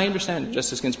law. Yes, I understand,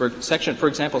 Justice Ginsburg. For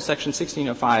example, Section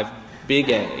 1605 Big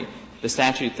A, the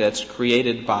statute that's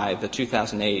created by the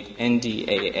 2008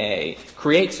 NDAA,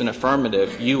 creates an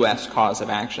affirmative U.S. cause of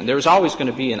action. There is always going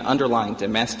to be an underlying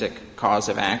domestic cause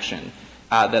of action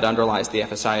that underlies the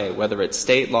FSIA, whether it's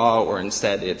state law or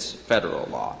instead it's federal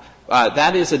law.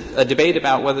 That is a debate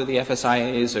about whether the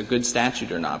FSIA is a good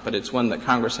statute or not, but it's one that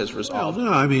Congress has resolved. Well,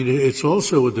 no, I mean, it's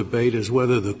also a debate as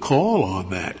whether the call on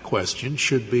that question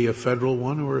should be a federal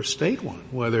one or a state one,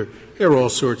 whether there are all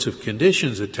sorts of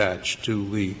conditions attached to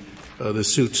the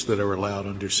suits that are allowed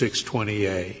under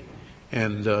 620A.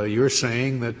 And you're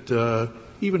saying that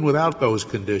even without those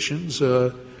conditions,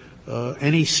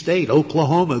 any state,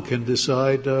 Oklahoma, can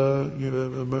decide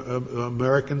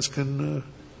Americans can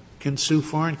sue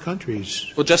foreign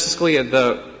countries. Well, Justice Scalia,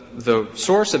 the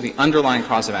source of the underlying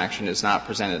cause of action is not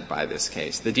presented by this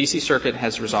case. The D.C. Circuit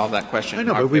has resolved that question. I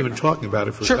know, but we've been talking about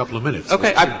it for Sure. a couple of minutes.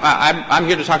 Okay, I'm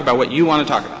here to talk about what you want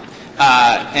to talk about.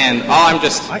 And all I'm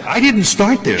just... I didn't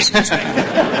start this.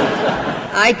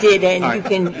 I did, and right. you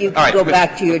can go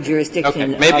back to your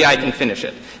jurisdiction. Okay, maybe I can finish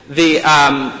it.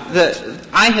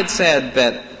 I had said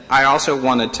that I also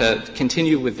wanted to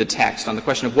continue with the text on the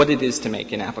question of what it is to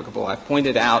make inapplicable. I've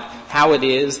pointed out how it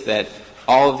is that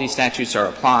all of these statutes are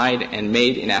applied and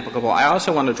made inapplicable. I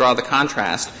also want to draw the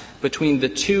contrast between the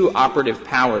two operative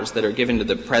powers that are given to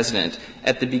the President.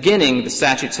 At the beginning, the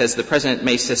statute says the President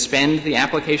may suspend the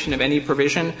application of any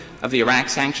provision of the Iraq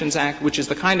Sanctions Act, which is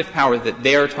the kind of power that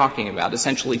they're talking about,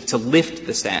 essentially to lift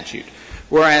the statute.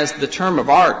 Whereas the term of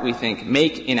art, we think,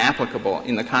 make inapplicable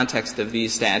in the context of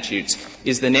these statutes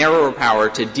is the narrower power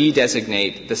to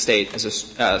de-designate the state as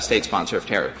a state sponsor of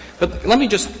terror. But let me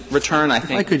just return, I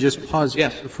think. If I could just pause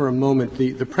yes. for a moment.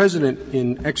 The President,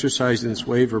 in exercising this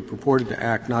waiver, purported to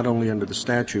act not only under the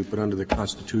statute but under the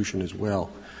Constitution as well.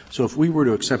 So if we were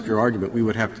to accept your argument, we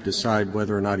would have to decide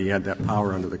whether or not he had that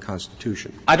power under the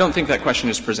Constitution. I don't think that question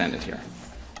is presented here.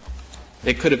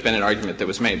 It could have been an argument that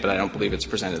was made, but I don't believe it's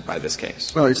presented by this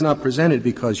case. Well, it's not presented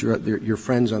because your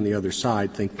friends on the other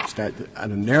side think that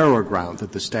on a narrower ground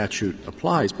that the statute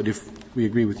applies. But if we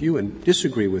agree with you and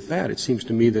disagree with that, it seems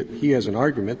to me that he has an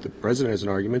argument, the President has an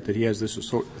argument, that he has this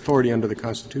authority under the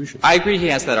Constitution. I agree he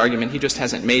has that argument. He just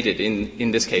hasn't made it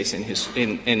in this case,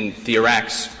 in the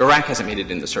Iraq hasn't made it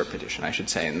in the cert petition, I should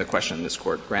say, in the question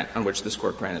on which this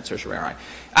Court granted certiorari.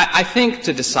 I think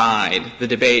to decide the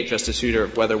debate, Justice Souter,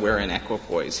 of whether we're in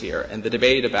equipoise here, and the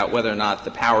debate about whether or not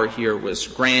the power here was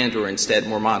grand or instead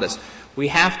more modest, we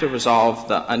have to resolve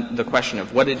the question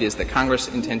of what it is that Congress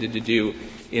intended to do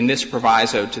in this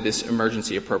proviso to this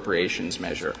emergency appropriations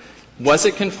measure. Was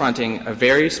it confronting a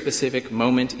very specific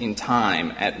moment in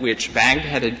time at which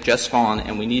Baghdad had just fallen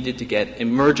and we needed to get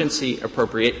emergency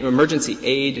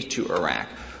aid to Iraq?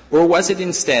 Or was it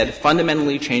instead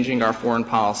fundamentally changing our foreign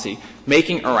policy,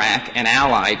 making Iraq an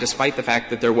ally despite the fact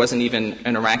that there wasn't even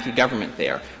an Iraqi government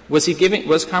there? Was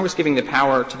Congress giving the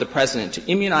power to the President to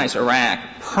immunize Iraq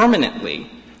permanently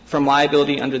from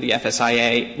liability under the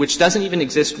FSIA, which doesn't even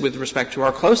exist with respect to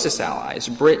our closest allies,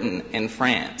 Britain and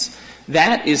France?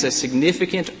 That is a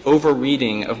significant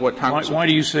over-reading of what Congress... Why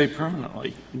do you say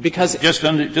permanently? Because... Just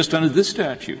under this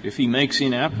statute. If he makes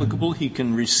inapplicable, he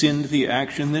can rescind the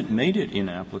action that made it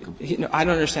inapplicable. I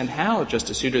don't understand how,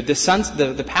 Justice Souter.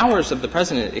 The powers of the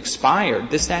President expired.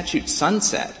 This statute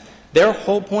sunset. Their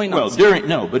whole point...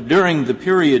 but during the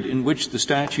period in which the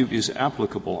statute is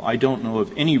applicable, I don't know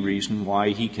of any reason why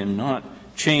he cannot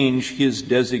change his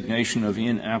designation of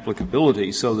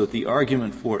inapplicability so that the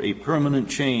argument for a permanent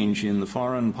change in the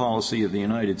foreign policy of the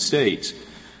United States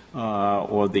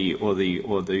or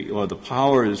the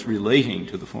powers relating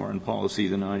to the foreign policy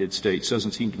of the United States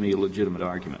doesn't seem to me a legitimate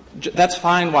argument. That's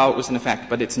fine while it was in effect,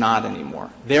 but it's not anymore.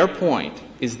 Their point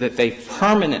is that they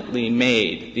permanently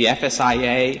made the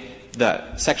FSIA,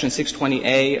 the Section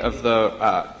 620A of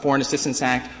the Foreign Assistance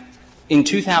Act, in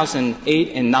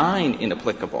 2008 and 9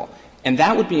 inapplicable. And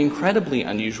that would be incredibly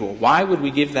unusual. Why would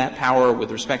we give that power with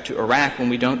respect to Iraq when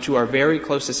we don't to our very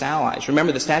closest allies?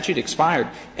 Remember, the statute expired,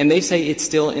 and they say it's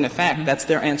still in effect. That's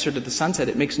their answer to the sunset.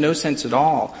 It makes no sense at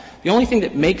all. The only thing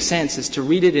that makes sense is to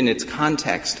read it in its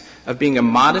context of being a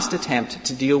modest attempt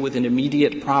to deal with an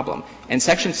immediate problem. And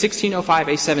Section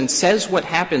 1605A7 says what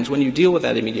happens when you deal with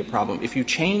that immediate problem. If you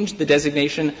change the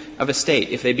designation of a state,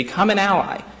 if they become an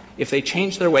ally, if they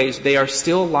change their ways, they are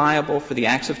still liable for the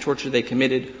acts of torture they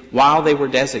committed while they were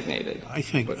designated. I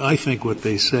think what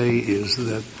they say is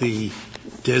that the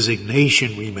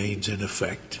designation remains in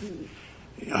effect.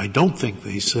 I don't think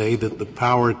they say that the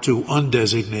power to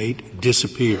undesignate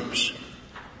disappears.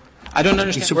 I don't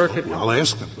understand where it could. I'll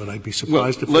ask them, but I'd be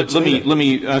surprised if let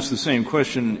me ask the same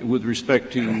question with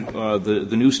respect to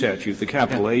the new statute, the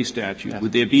capital A statute.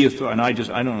 Would there be and I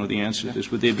don't know the answer to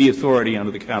this. Would there be authority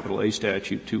under the capital A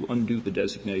statute to undo the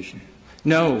designation?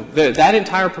 No, that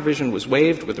entire provision was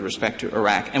waived with respect to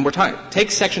Iraq, and we're talking. Take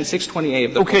Section 620A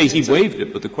of the. Okay, he waived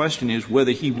it, but the question is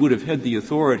whether he would have had the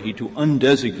authority to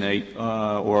undesignate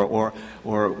or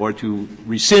to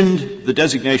rescind the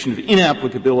designation of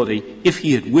inapplicability if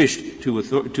he had wished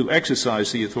to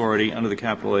exercise the authority under the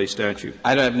capital A statute.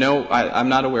 I'm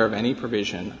not aware of any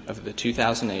provision of the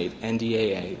 2008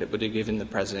 NDAA that would have given the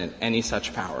President any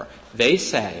such power. They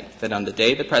say that on the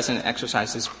day the President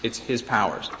exercises his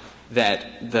powers,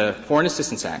 that the Foreign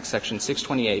Assistance Act, Section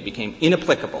 620A, became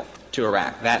inapplicable to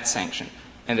Iraq, that sanction,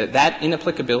 and that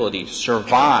inapplicability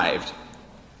survived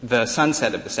the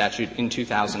sunset of the statute in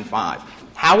 2005.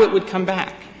 How it would come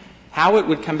back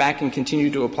and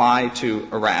continue to apply to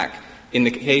Iraq in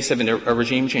the case of a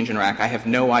regime change in Iraq, I have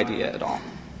no idea at all.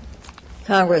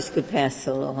 Congress could pass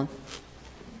the law.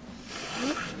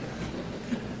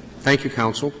 Thank you,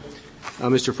 counsel.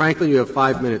 Mr. Franklin, you have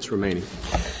 5 minutes remaining.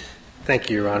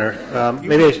 Thank you, Your Honor.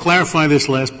 Maybe I clarify this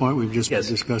last point we've just been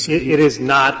discussing. It is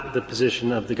not the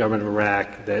position of the government of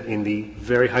Iraq that in the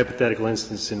very hypothetical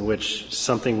instance in which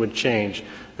something would change,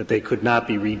 that they could not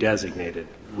be redesignated.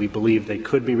 We believe they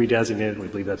could be redesignated. We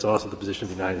believe that's also the position of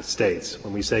the United States.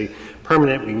 When we say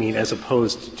permanent, we mean as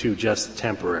opposed to just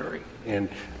temporary. And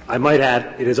I might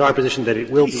add, it is our position that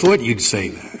it will be. I thought you'd say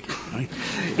that. Right?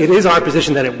 It is our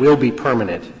position that it will be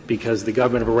permanent because the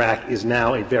government of Iraq is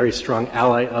now a very strong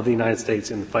ally of the United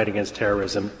States in the fight against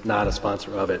terrorism, not a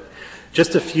sponsor of it.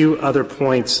 Just a few other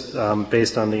points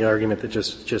based on the argument that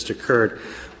just occurred.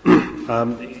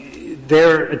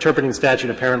 They're interpreting statute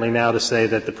apparently now to say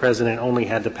that the President only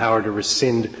had the power to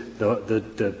rescind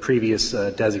the previous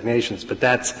designations, but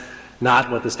that's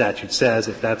not what the statute says.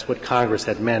 If that's what Congress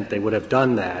had meant, they would have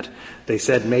done that. They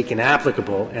said make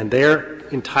inapplicable, and their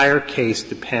entire case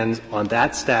depends on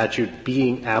that statute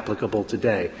being applicable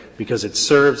today because it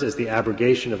serves as the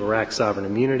abrogation of Iraq's sovereign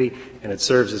immunity and it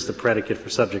serves as the predicate for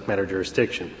subject matter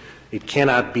jurisdiction. It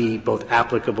cannot be both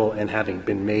applicable and having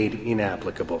been made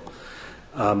inapplicable.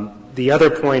 The other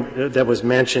point that was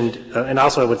mentioned, and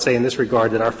also I would say in this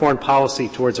regard that our foreign policy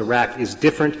towards Iraq is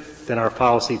different than our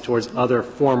policy towards other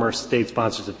former state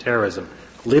sponsors of terrorism.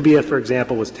 Libya, for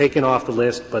example, was taken off the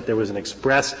list, but there was an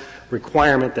express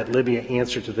requirement that Libya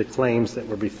answer to the claims that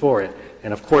were before it.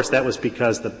 And of course that was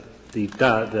because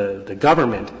the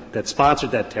government that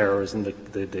sponsored that terrorism, the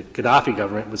Gaddafi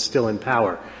government, was still in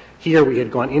power. Here we had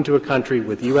gone into a country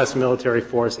with U.S. military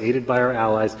force aided by our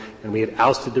allies, and we had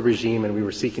ousted the regime, and we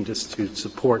were seeking to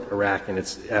support Iraq in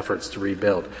its efforts to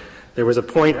rebuild. There was a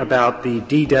point about the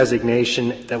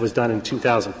de-designation that was done in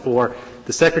 2004.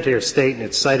 The Secretary of State, and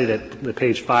it's cited at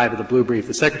page 5 of the blue brief,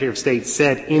 the Secretary of State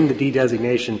said in the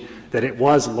de-designation that it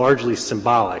was largely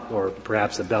symbolic, or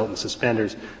perhaps a belt and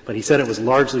suspenders, but he said it was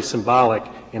largely symbolic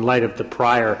in light of the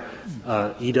prior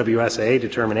EWSA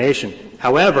determination.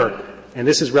 However, and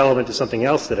this is relevant to something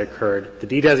else that occurred, the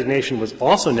de-designation was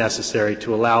also necessary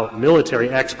to allow military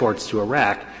exports to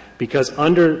Iraq because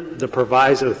under the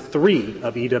Proviso 3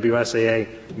 of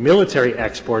EWSAA, military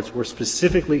exports were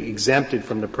specifically exempted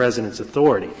from the President's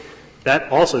authority.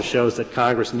 That also shows that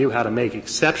Congress knew how to make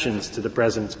exceptions to the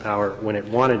President's power when it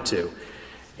wanted to.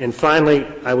 And finally,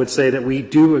 I would say that we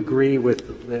do agree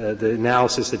with the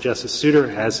analysis that Justice Souter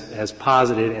has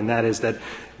posited, and that is that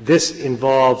this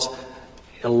involves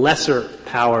a lesser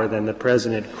power than the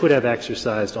President could have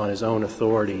exercised on his own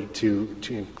authority to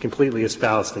completely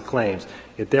espouse the claims.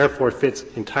 It therefore fits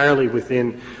entirely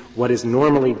within what is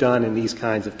normally done in these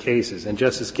kinds of cases. And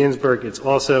Justice Ginsburg, it's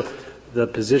also the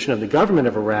position of the government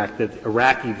of Iraq that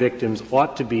Iraqi victims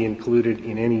ought to be included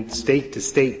in any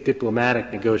state-to-state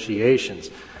diplomatic negotiations.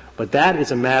 But that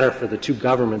is a matter for the two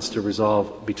governments to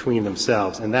resolve between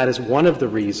themselves. And that is one of the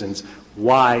reasons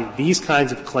why these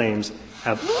kinds of claims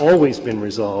have always been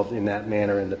resolved in that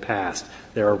manner in the past.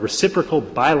 There are reciprocal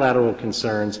bilateral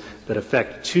concerns that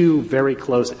affect two very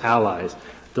close allies.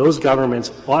 Those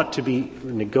governments ought to be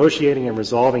negotiating and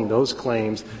resolving those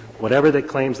claims, whatever the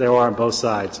claims there are on both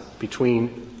sides,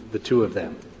 between the two of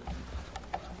them.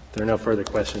 If there are no further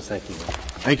questions, thank you.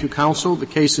 Thank you, counsel. The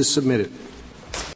case is submitted.